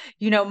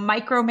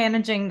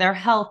 micromanaging their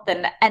health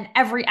and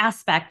every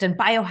aspect and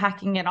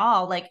biohacking it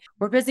all.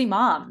 We're busy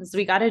moms.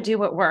 We got to do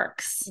what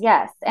works.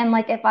 Yes. And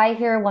if I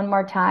hear one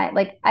more time,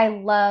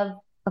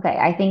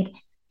 I think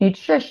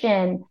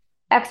nutrition,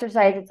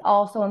 exercise, it's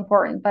also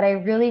important, but I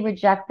really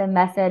reject the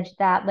message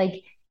that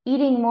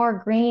eating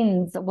more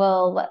greens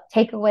will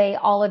take away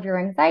all of your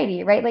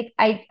anxiety, right?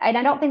 I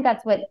don't think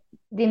that's what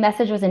the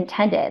message was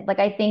intended. Like,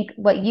 I think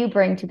what you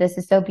bring to this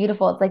is so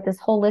beautiful. It's like this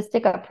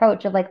holistic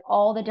approach of like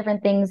all the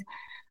different things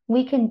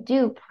we can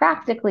do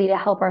practically to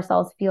help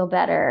ourselves feel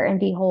better and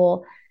be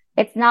whole.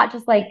 It's not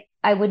just like,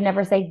 I would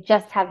never say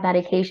just have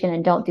medication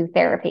and don't do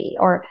therapy,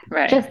 or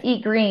Right. just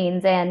eat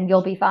greens and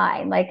you'll be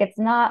fine. Like, it's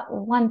not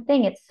one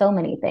thing, it's so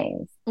many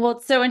things. Well,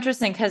 it's so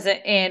interesting because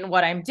in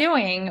what I'm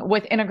doing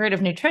with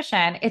integrative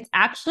nutrition, it's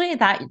actually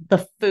that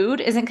the food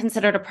isn't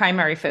considered a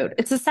primary food.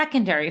 It's a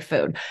secondary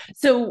food.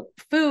 So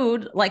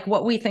food, like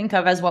what we think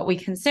of as what we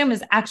consume,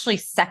 is actually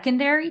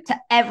secondary to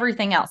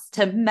everything else,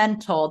 to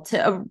mental,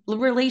 to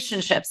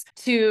relationships,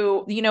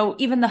 to,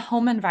 even the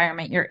home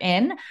environment you're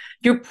in.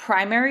 Your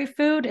primary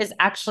food is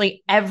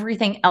actually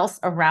everything else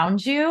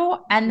around you.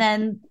 And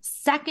then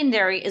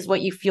secondary is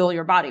what you fuel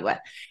your body with.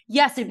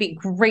 Yes, it'd be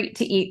great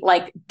to eat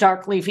like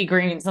dark leafy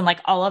greens and like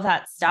all of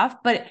that stuff.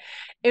 But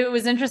it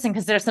was interesting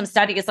because there's some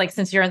studies, like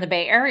since you're in the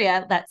Bay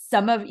Area, that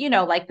some of,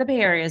 like the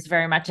Bay Area is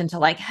very much into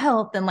like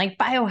health and like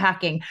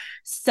biohacking.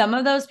 Some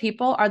of those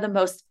people are the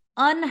most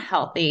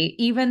unhealthy,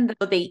 even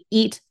though they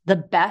eat the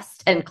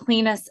best and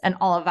cleanest and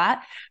all of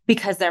that,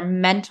 because their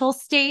mental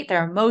state,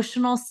 their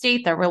emotional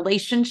state, their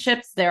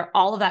relationships, their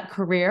all of that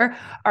career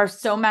are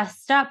so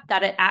messed up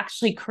that it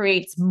actually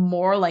creates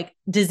more like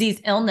disease,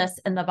 illness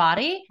in the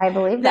body. I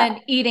believe than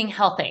that. eating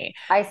healthy.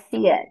 I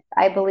see it.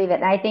 I believe it.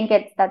 And I think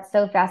that's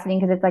so fascinating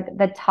because it's like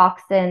the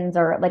toxins,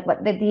 or like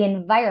what the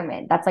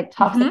environment that's like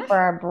toxic for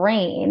our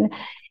brain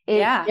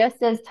is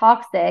just as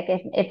toxic,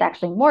 if it's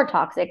actually more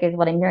toxic, is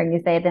what I'm hearing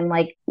you say, than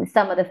like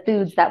some of the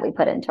foods that we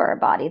put into our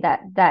body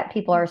that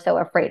people are so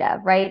afraid of,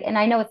 right? And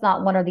I know it's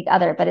not one or the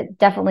other, but it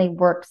definitely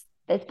works.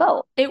 It's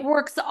both. It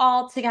works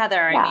all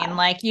together. Yeah. I mean,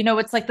 like,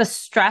 it's like the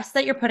stress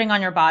that you're putting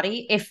on your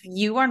body. If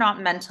you are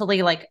not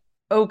mentally like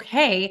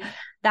okay,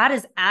 that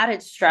is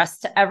added stress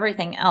to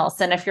everything else.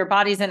 And if your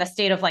body's in a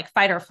state of like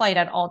fight or flight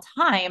at all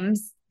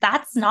times,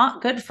 that's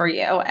not good for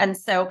you. And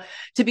so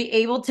to be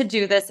able to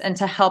do this and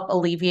to help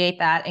alleviate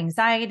that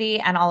anxiety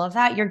and all of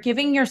that, you're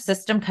giving your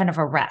system kind of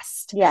a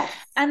rest. Yes.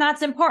 And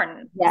that's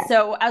important. Yes.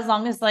 So as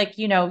long as like,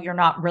 you're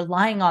not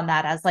relying on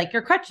that as like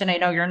your crutch, and I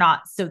know you're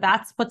not. So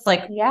that's what's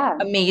like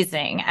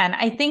amazing. And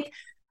I think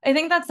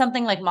that's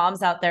something like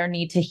moms out there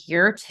need to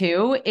hear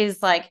too,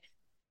 is like,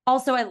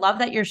 also, I love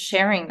that you're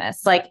sharing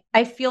this. Like,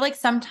 I feel like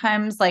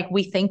sometimes like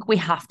we think we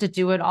have to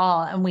do it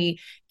all and we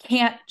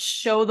can't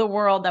show the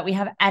world that we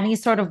have any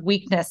sort of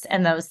weakness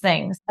in those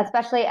things.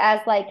 Especially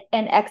as like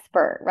an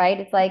expert, right?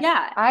 It's like,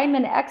 I'm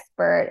an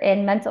expert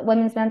in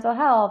women's mental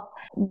health,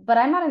 but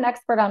I'm not an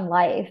expert on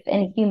life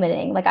and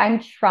humaning. Like,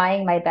 I'm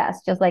trying my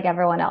best, just like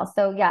everyone else.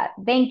 So yeah,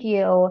 thank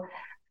you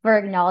for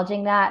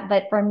acknowledging that.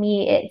 But for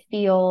me,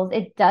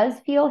 it does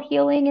feel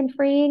healing and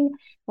freeing.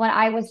 When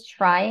I was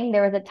trying,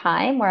 there was a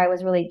time where I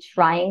was really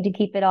trying to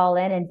keep it all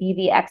in and be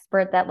the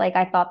expert that like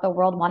I thought the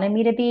world wanted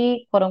me to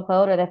be, quote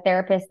unquote, or the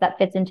therapist that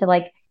fits into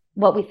like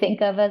what we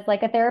think of as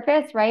like a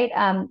therapist, right?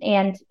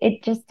 And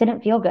it just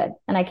didn't feel good.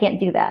 And I can't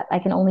do that. I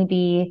can only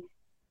be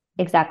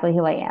exactly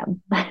who I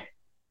am.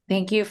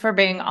 Thank you for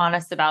being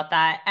honest about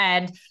that.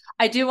 And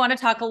I do want to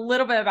talk a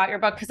little bit about your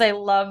book because I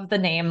love the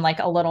name, like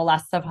A Little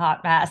Less of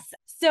Hot Mess.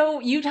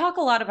 So you talk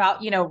a lot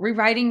about,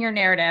 rewriting your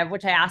narrative,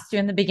 which I asked you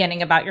in the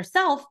beginning about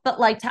yourself, but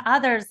like to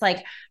others,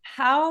 like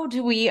how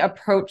do we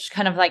approach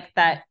kind of like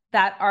that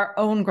our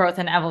own growth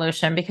and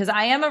evolution? Because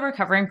I am a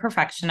recovering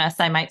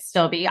perfectionist. I might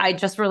still be. I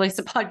just released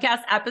a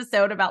podcast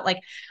episode about like,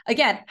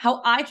 again,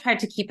 how I tried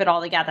to keep it all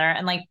together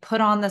and like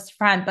put on this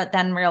front, but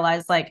then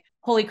realized like,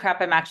 holy crap,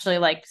 I'm actually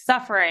like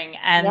suffering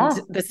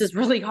and this is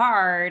really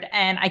hard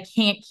and I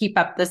can't keep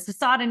up this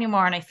facade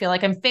anymore. And I feel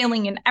like I'm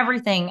failing in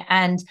everything.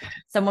 And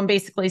someone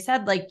basically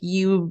said, like,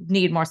 you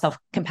need more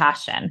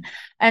self-compassion.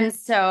 And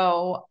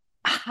so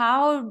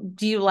how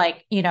do you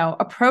like,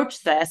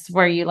 approach this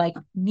where you like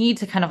need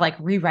to kind of like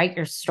rewrite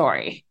your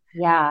story?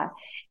 Yeah.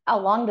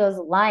 Along those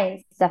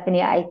lines,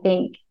 Stephanie, I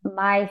think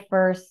the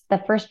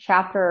first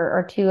chapter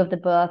or two of the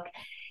book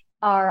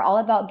are all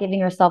about giving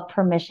yourself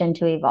permission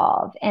to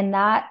evolve. And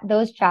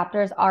those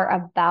chapters are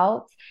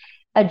about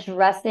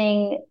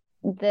addressing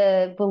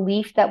the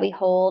belief that we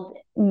hold,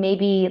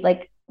 maybe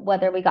like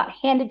whether we got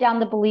handed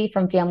down the belief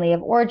from family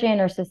of origin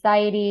or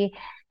society,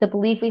 the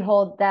belief we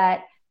hold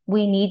that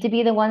we need to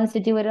be the ones to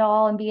do it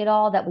all and be it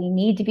all, that we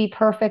need to be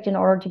perfect in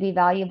order to be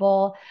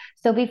valuable.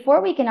 So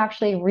before we can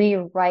actually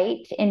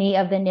rewrite any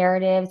of the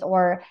narratives,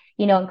 or,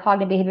 in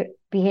cognitive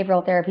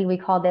behavioral therapy, we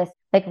call this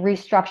like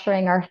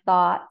restructuring our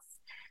thoughts.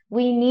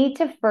 We need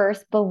to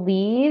first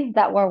believe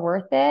that we're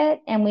worth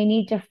it. And we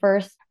need to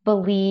first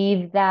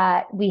believe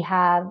that we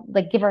have,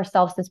 like, give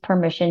ourselves this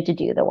permission to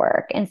do the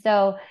work. And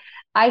so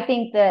I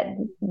think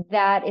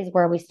that is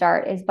where we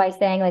start, is by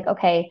saying like,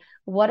 okay,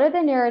 what are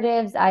the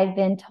narratives I've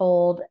been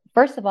told,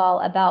 first of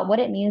all, about what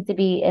it means to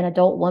be an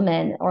adult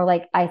woman, or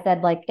like I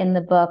said, like in the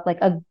book,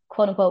 like a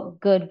quote unquote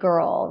good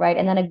girl, right?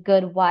 And then a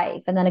good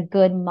wife, and then a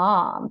good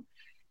mom.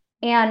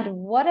 And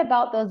what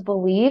about those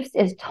beliefs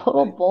is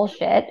total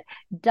bullshit,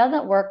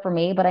 doesn't work for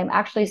me, but I'm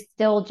actually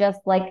still just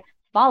like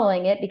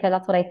following it because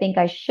that's what I think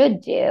I should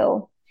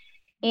do.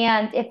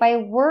 And if I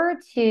were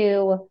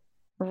to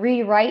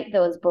rewrite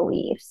those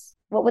beliefs?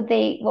 What would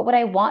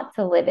I want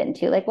to live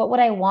into? Like, what would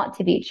I want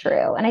to be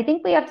true? And I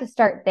think we have to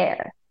start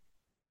there.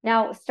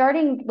 Now,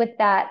 starting with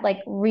that, like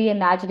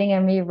reimagining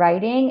and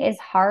rewriting is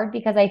hard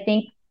because I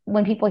think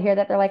when people hear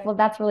that, they're like, well,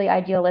 that's really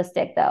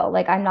idealistic though.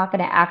 Like, I'm not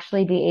going to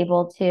actually be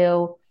able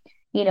to,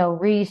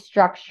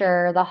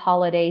 restructure the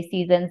holiday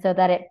season so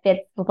that it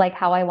fits with like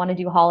how I want to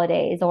do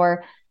holidays,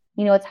 or,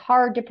 it's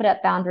hard to put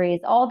up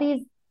boundaries, all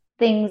these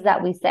things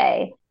that we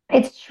say.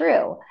 It's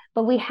true,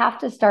 but we have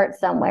to start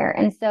somewhere.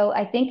 And so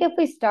I think if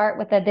we start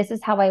with this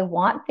is how I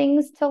want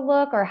things to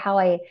look, or how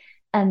I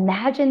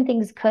imagine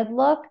things could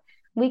look,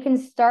 we can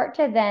start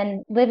to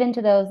then live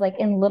into those like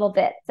in little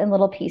bits and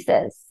little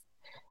pieces.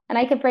 And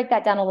I could break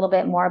that down a little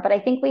bit more, but I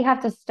think we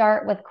have to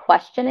start with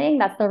questioning,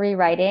 that's the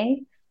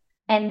rewriting,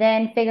 and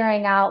then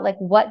figuring out like,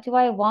 what do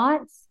I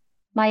want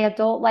my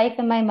adult life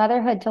and my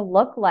motherhood to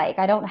look like?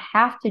 I don't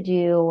have to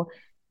do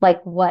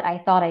like what I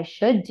thought I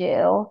should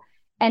do.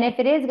 And if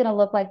it is going to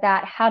look like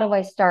that, how do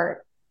I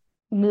start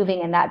moving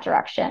in that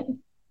direction?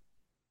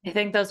 I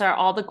think those are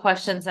all the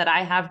questions that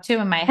I have too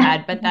in my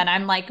head, but then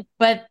I'm like,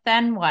 but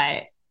then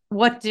what?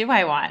 What do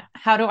I want?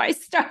 How do I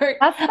start?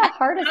 That's the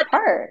hardest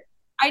part.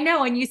 I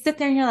know. And you sit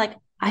there and you're like,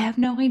 I have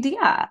no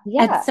idea.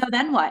 Yeah. And so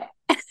then what?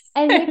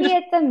 And maybe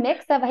it's a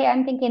mix of, hey,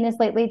 I'm thinking this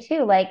lately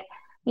too. Like,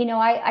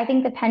 I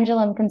think the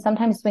pendulum can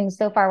sometimes swing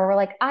so far where we're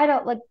like, I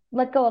don't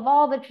let go of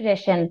all the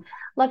tradition,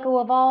 let go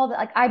of all the,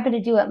 like, I'm going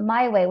to do it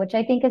my way, which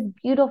I think is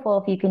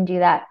beautiful if you can do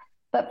that.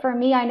 But for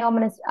me, I know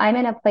I'm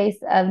in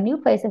a new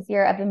place this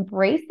year of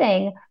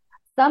embracing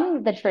some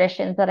of the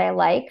traditions that I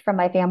like from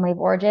my family of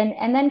origin,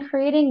 and then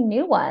creating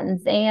new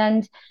ones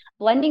and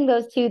blending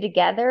those two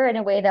together in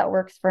a way that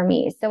works for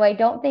me. So I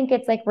don't think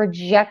it's like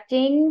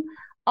rejecting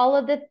all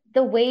of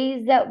the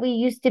ways that we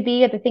used to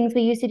be or the things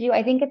we used to do.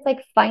 I think it's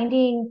like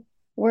finding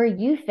where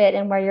you fit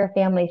and where your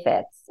family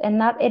fits. And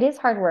that it is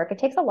hard work. It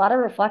takes a lot of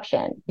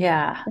reflection.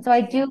 Yeah. And so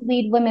I do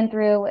lead women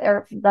through,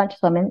 or not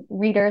just women,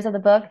 readers of the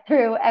book,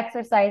 through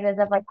exercises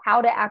of like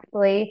how to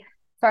actually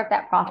start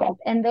that process.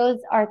 And those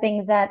are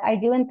things that I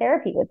do in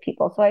therapy with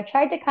people. So I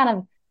tried to kind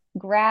of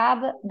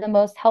grab the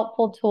most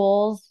helpful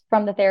tools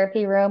from the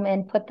therapy room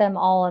and put them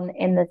all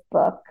in this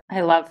book.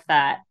 I love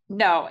that.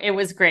 No, it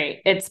was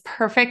great. It's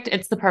perfect.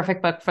 It's the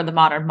perfect book for the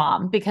modern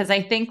mom, because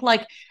I think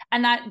like,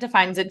 and that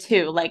defines it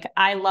too. Like,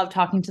 I love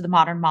talking to the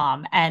modern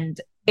mom, and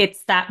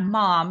it's that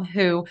mom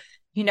who,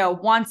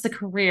 wants a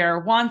career,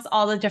 wants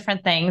all the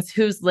different things,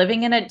 who's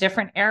living in a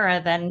different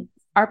era than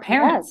our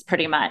parents,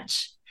 pretty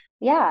much.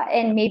 Yeah.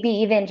 And maybe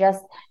even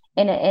just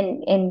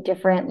in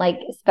different, like,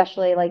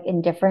 especially like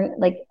in different,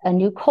 like a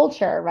new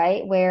culture,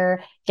 right?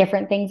 Where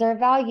different things are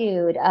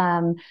valued,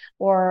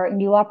 or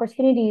new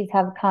opportunities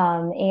have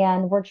come,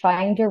 and we're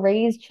trying to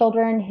raise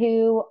children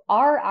who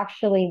are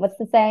actually, what's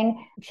the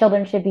saying?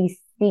 Children should be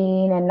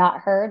seen and not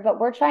heard, but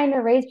we're trying to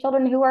raise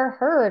children who are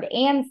heard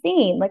and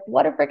seen. Like,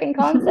 what a freaking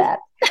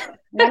concept.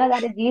 None of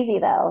that is easy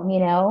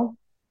though,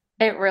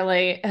 It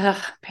really,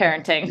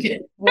 parenting.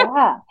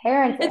 Yeah,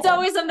 parenting. It's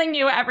always something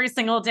new every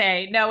single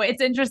day. No,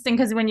 it's interesting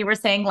because when you were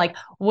saying like,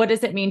 what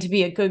does it mean to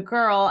be a good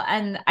girl?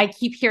 And I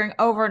keep hearing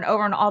over and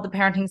over on all the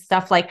parenting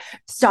stuff, like,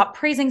 stop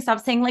praising, stop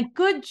saying like,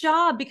 good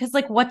job. Because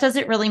like, what does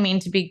it really mean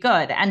to be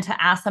good? And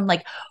to ask them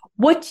like,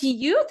 what do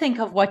you think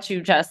of what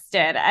you just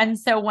did? And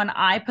so when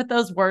I put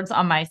those words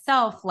on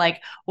myself, like,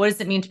 what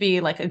does it mean to be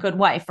like a good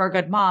wife or a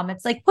good mom?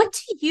 It's like, what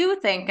do you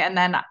think? And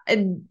then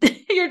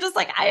you're just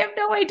like, I have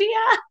no idea.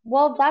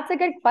 Well, that's a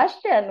good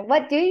question.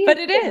 What do you But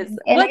it think? is.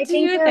 And What do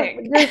you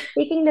think? You're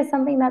speaking to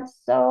something that's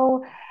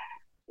so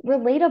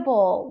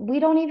relatable.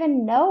 We don't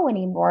even know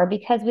anymore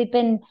because we've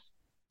been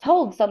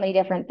told so many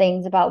different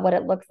things about what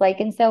it looks like.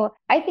 And so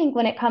I think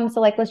when it comes to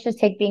like, let's just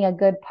take being a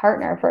good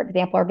partner, for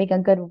example, or being a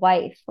good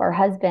wife or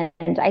husband,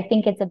 I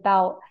think it's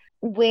about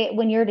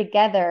when you're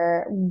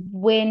together,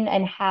 when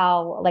and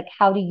how, like,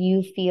 how do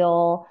you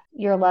feel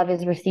your love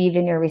is received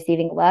and you're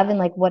receiving love? And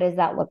like, what does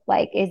that look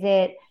like? Is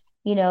it,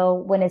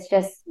 when it's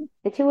just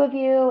the two of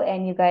you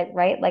and you guys,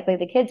 right? Likely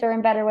the kids are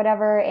in bed or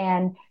whatever.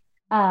 And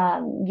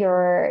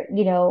you're,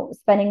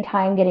 spending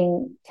time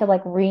getting to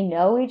like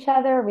re-know each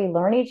other,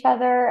 relearn each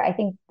other. I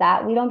think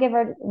that we don't give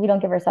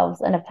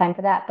ourselves enough time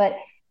for that. But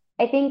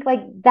I think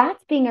like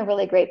that's being a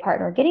really great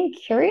partner, getting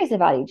curious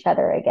about each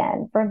other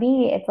again. For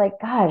me, it's like,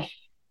 gosh,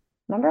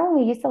 remember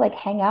when we used to like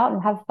hang out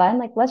and have fun?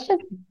 Like, let's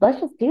just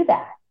do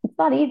that. It's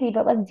not easy,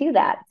 but let's do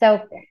that.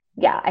 So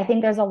yeah, I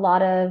think there's a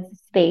lot of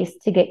space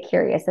to get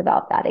curious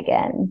about that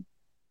again.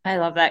 I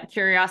love that.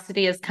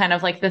 Curiosity is kind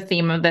of like the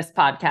theme of this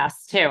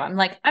podcast too. I'm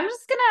like, I'm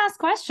just going to ask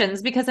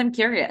questions because I'm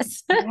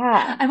curious.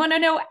 Yeah. I want to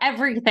know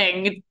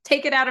everything.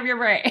 Take it out of your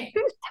brain.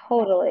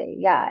 Totally.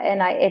 Yeah.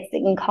 And it's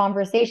in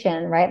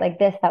conversation, right? Like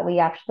this, that we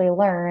actually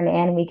learn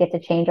and we get to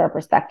change our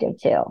perspective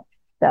too.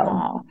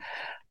 So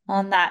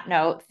on that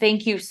note,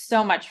 thank you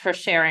so much for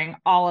sharing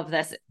all of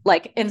this,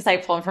 like,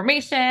 insightful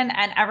information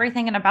and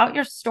everything and about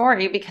your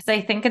story, because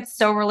I think it's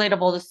so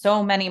relatable to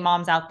so many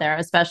moms out there,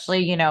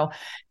 especially,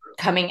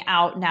 coming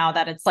out now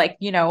that it's like,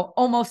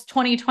 almost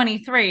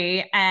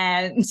 2023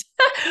 and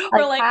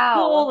we're like,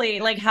 holy,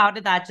 like, how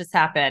did that just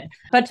happen?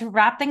 But to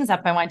wrap things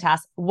up, I want to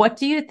ask, what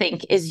do you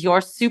think is your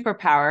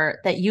superpower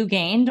that you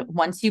gained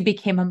once you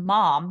became a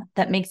mom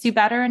that makes you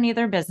better in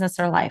either business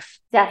or life?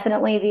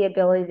 Definitely the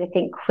ability to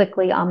think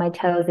quickly on my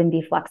toes and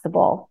be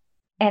flexible.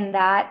 And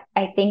that,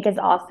 I think, is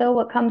also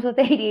what comes with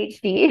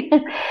ADHD.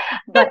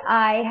 But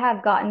I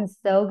have gotten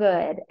so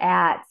good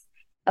at,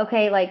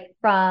 okay, like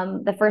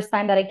from the first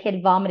time that a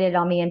kid vomited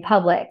on me in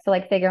public, so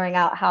like figuring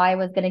out how I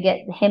was going to get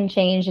him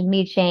changed and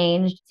me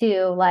changed,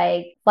 to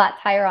like flat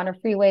tire on a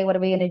freeway, what are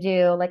we going to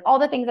do? Like all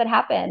the things that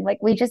happen. Like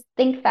we just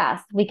think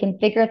fast. We can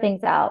figure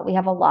things out. We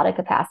have a lot of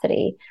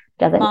capacity.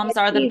 Moms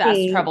are the best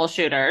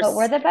troubleshooters. But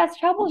we're the best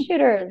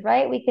troubleshooters,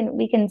 right? We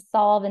can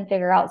solve and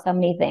figure out so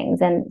many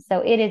things. And so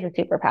it is a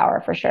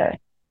superpower for sure.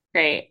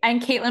 Great. And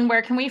Caitlin,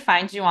 where can we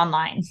find you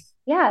online?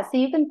 Yeah, so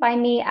you can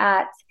find me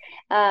at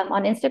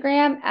on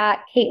Instagram at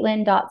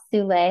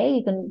Caitlin.Soule.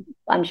 You can,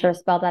 I'm sure,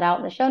 spell that out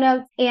in the show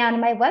notes. And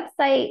my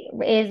website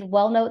is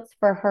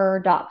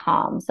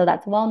wellnotesforher.com. So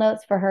that's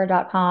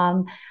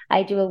wellnotesforher.com.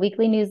 I do a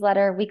weekly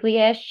newsletter,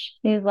 weekly-ish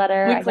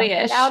newsletter.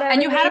 Weekly-ish.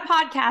 And you had a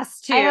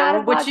podcast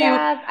too, which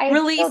you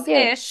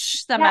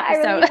release-ish some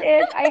episodes.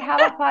 I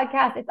have a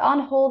podcast. It's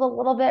on hold a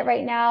little bit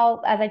right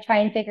now as I try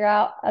and figure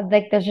out,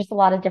 like, there's just a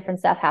lot of different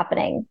stuff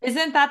happening.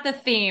 Isn't that the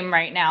theme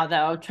right now,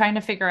 though? Trying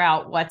to figure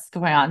out what's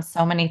going on.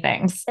 So many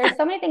things. There's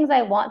so many things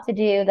I want to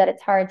do that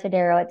it's hard to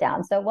narrow it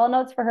down. So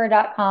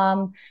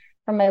wellnotesforher.com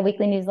for my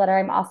weekly newsletter.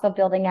 I'm also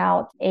building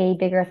out a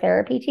bigger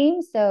therapy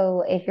team.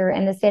 So if you're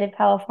in the state of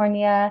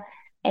California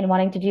and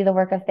wanting to do the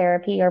work of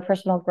therapy or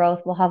personal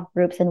growth, we'll have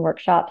groups and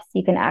workshops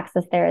you can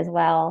access there as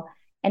well.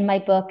 And my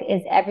book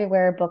is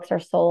everywhere books are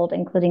sold,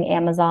 including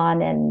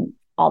Amazon and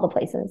all the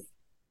places.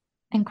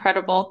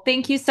 Incredible.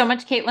 Thank you so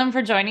much, Caitlin,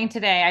 for joining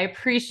today. I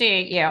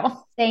appreciate you.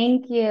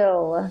 Thank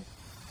you.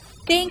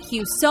 Thank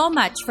you so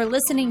much for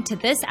listening to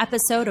this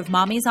episode of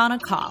Mommy's on a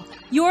Call.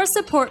 Your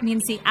support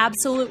means the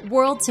absolute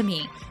world to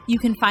me. You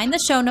can find the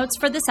show notes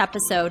for this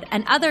episode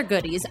and other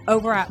goodies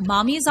over at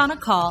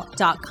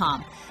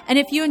mommysonacall.com. And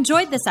if you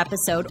enjoyed this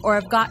episode or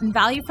have gotten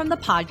value from the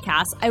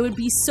podcast, I would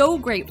be so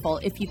grateful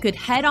if you could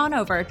head on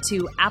over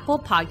to Apple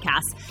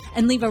Podcasts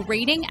and leave a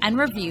rating and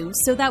review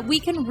so that we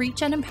can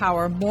reach and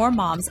empower more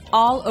moms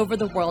all over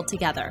the world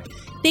together.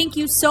 Thank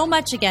you so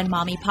much again,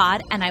 Mommy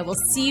Pod, and I will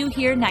see you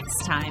here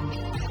next time.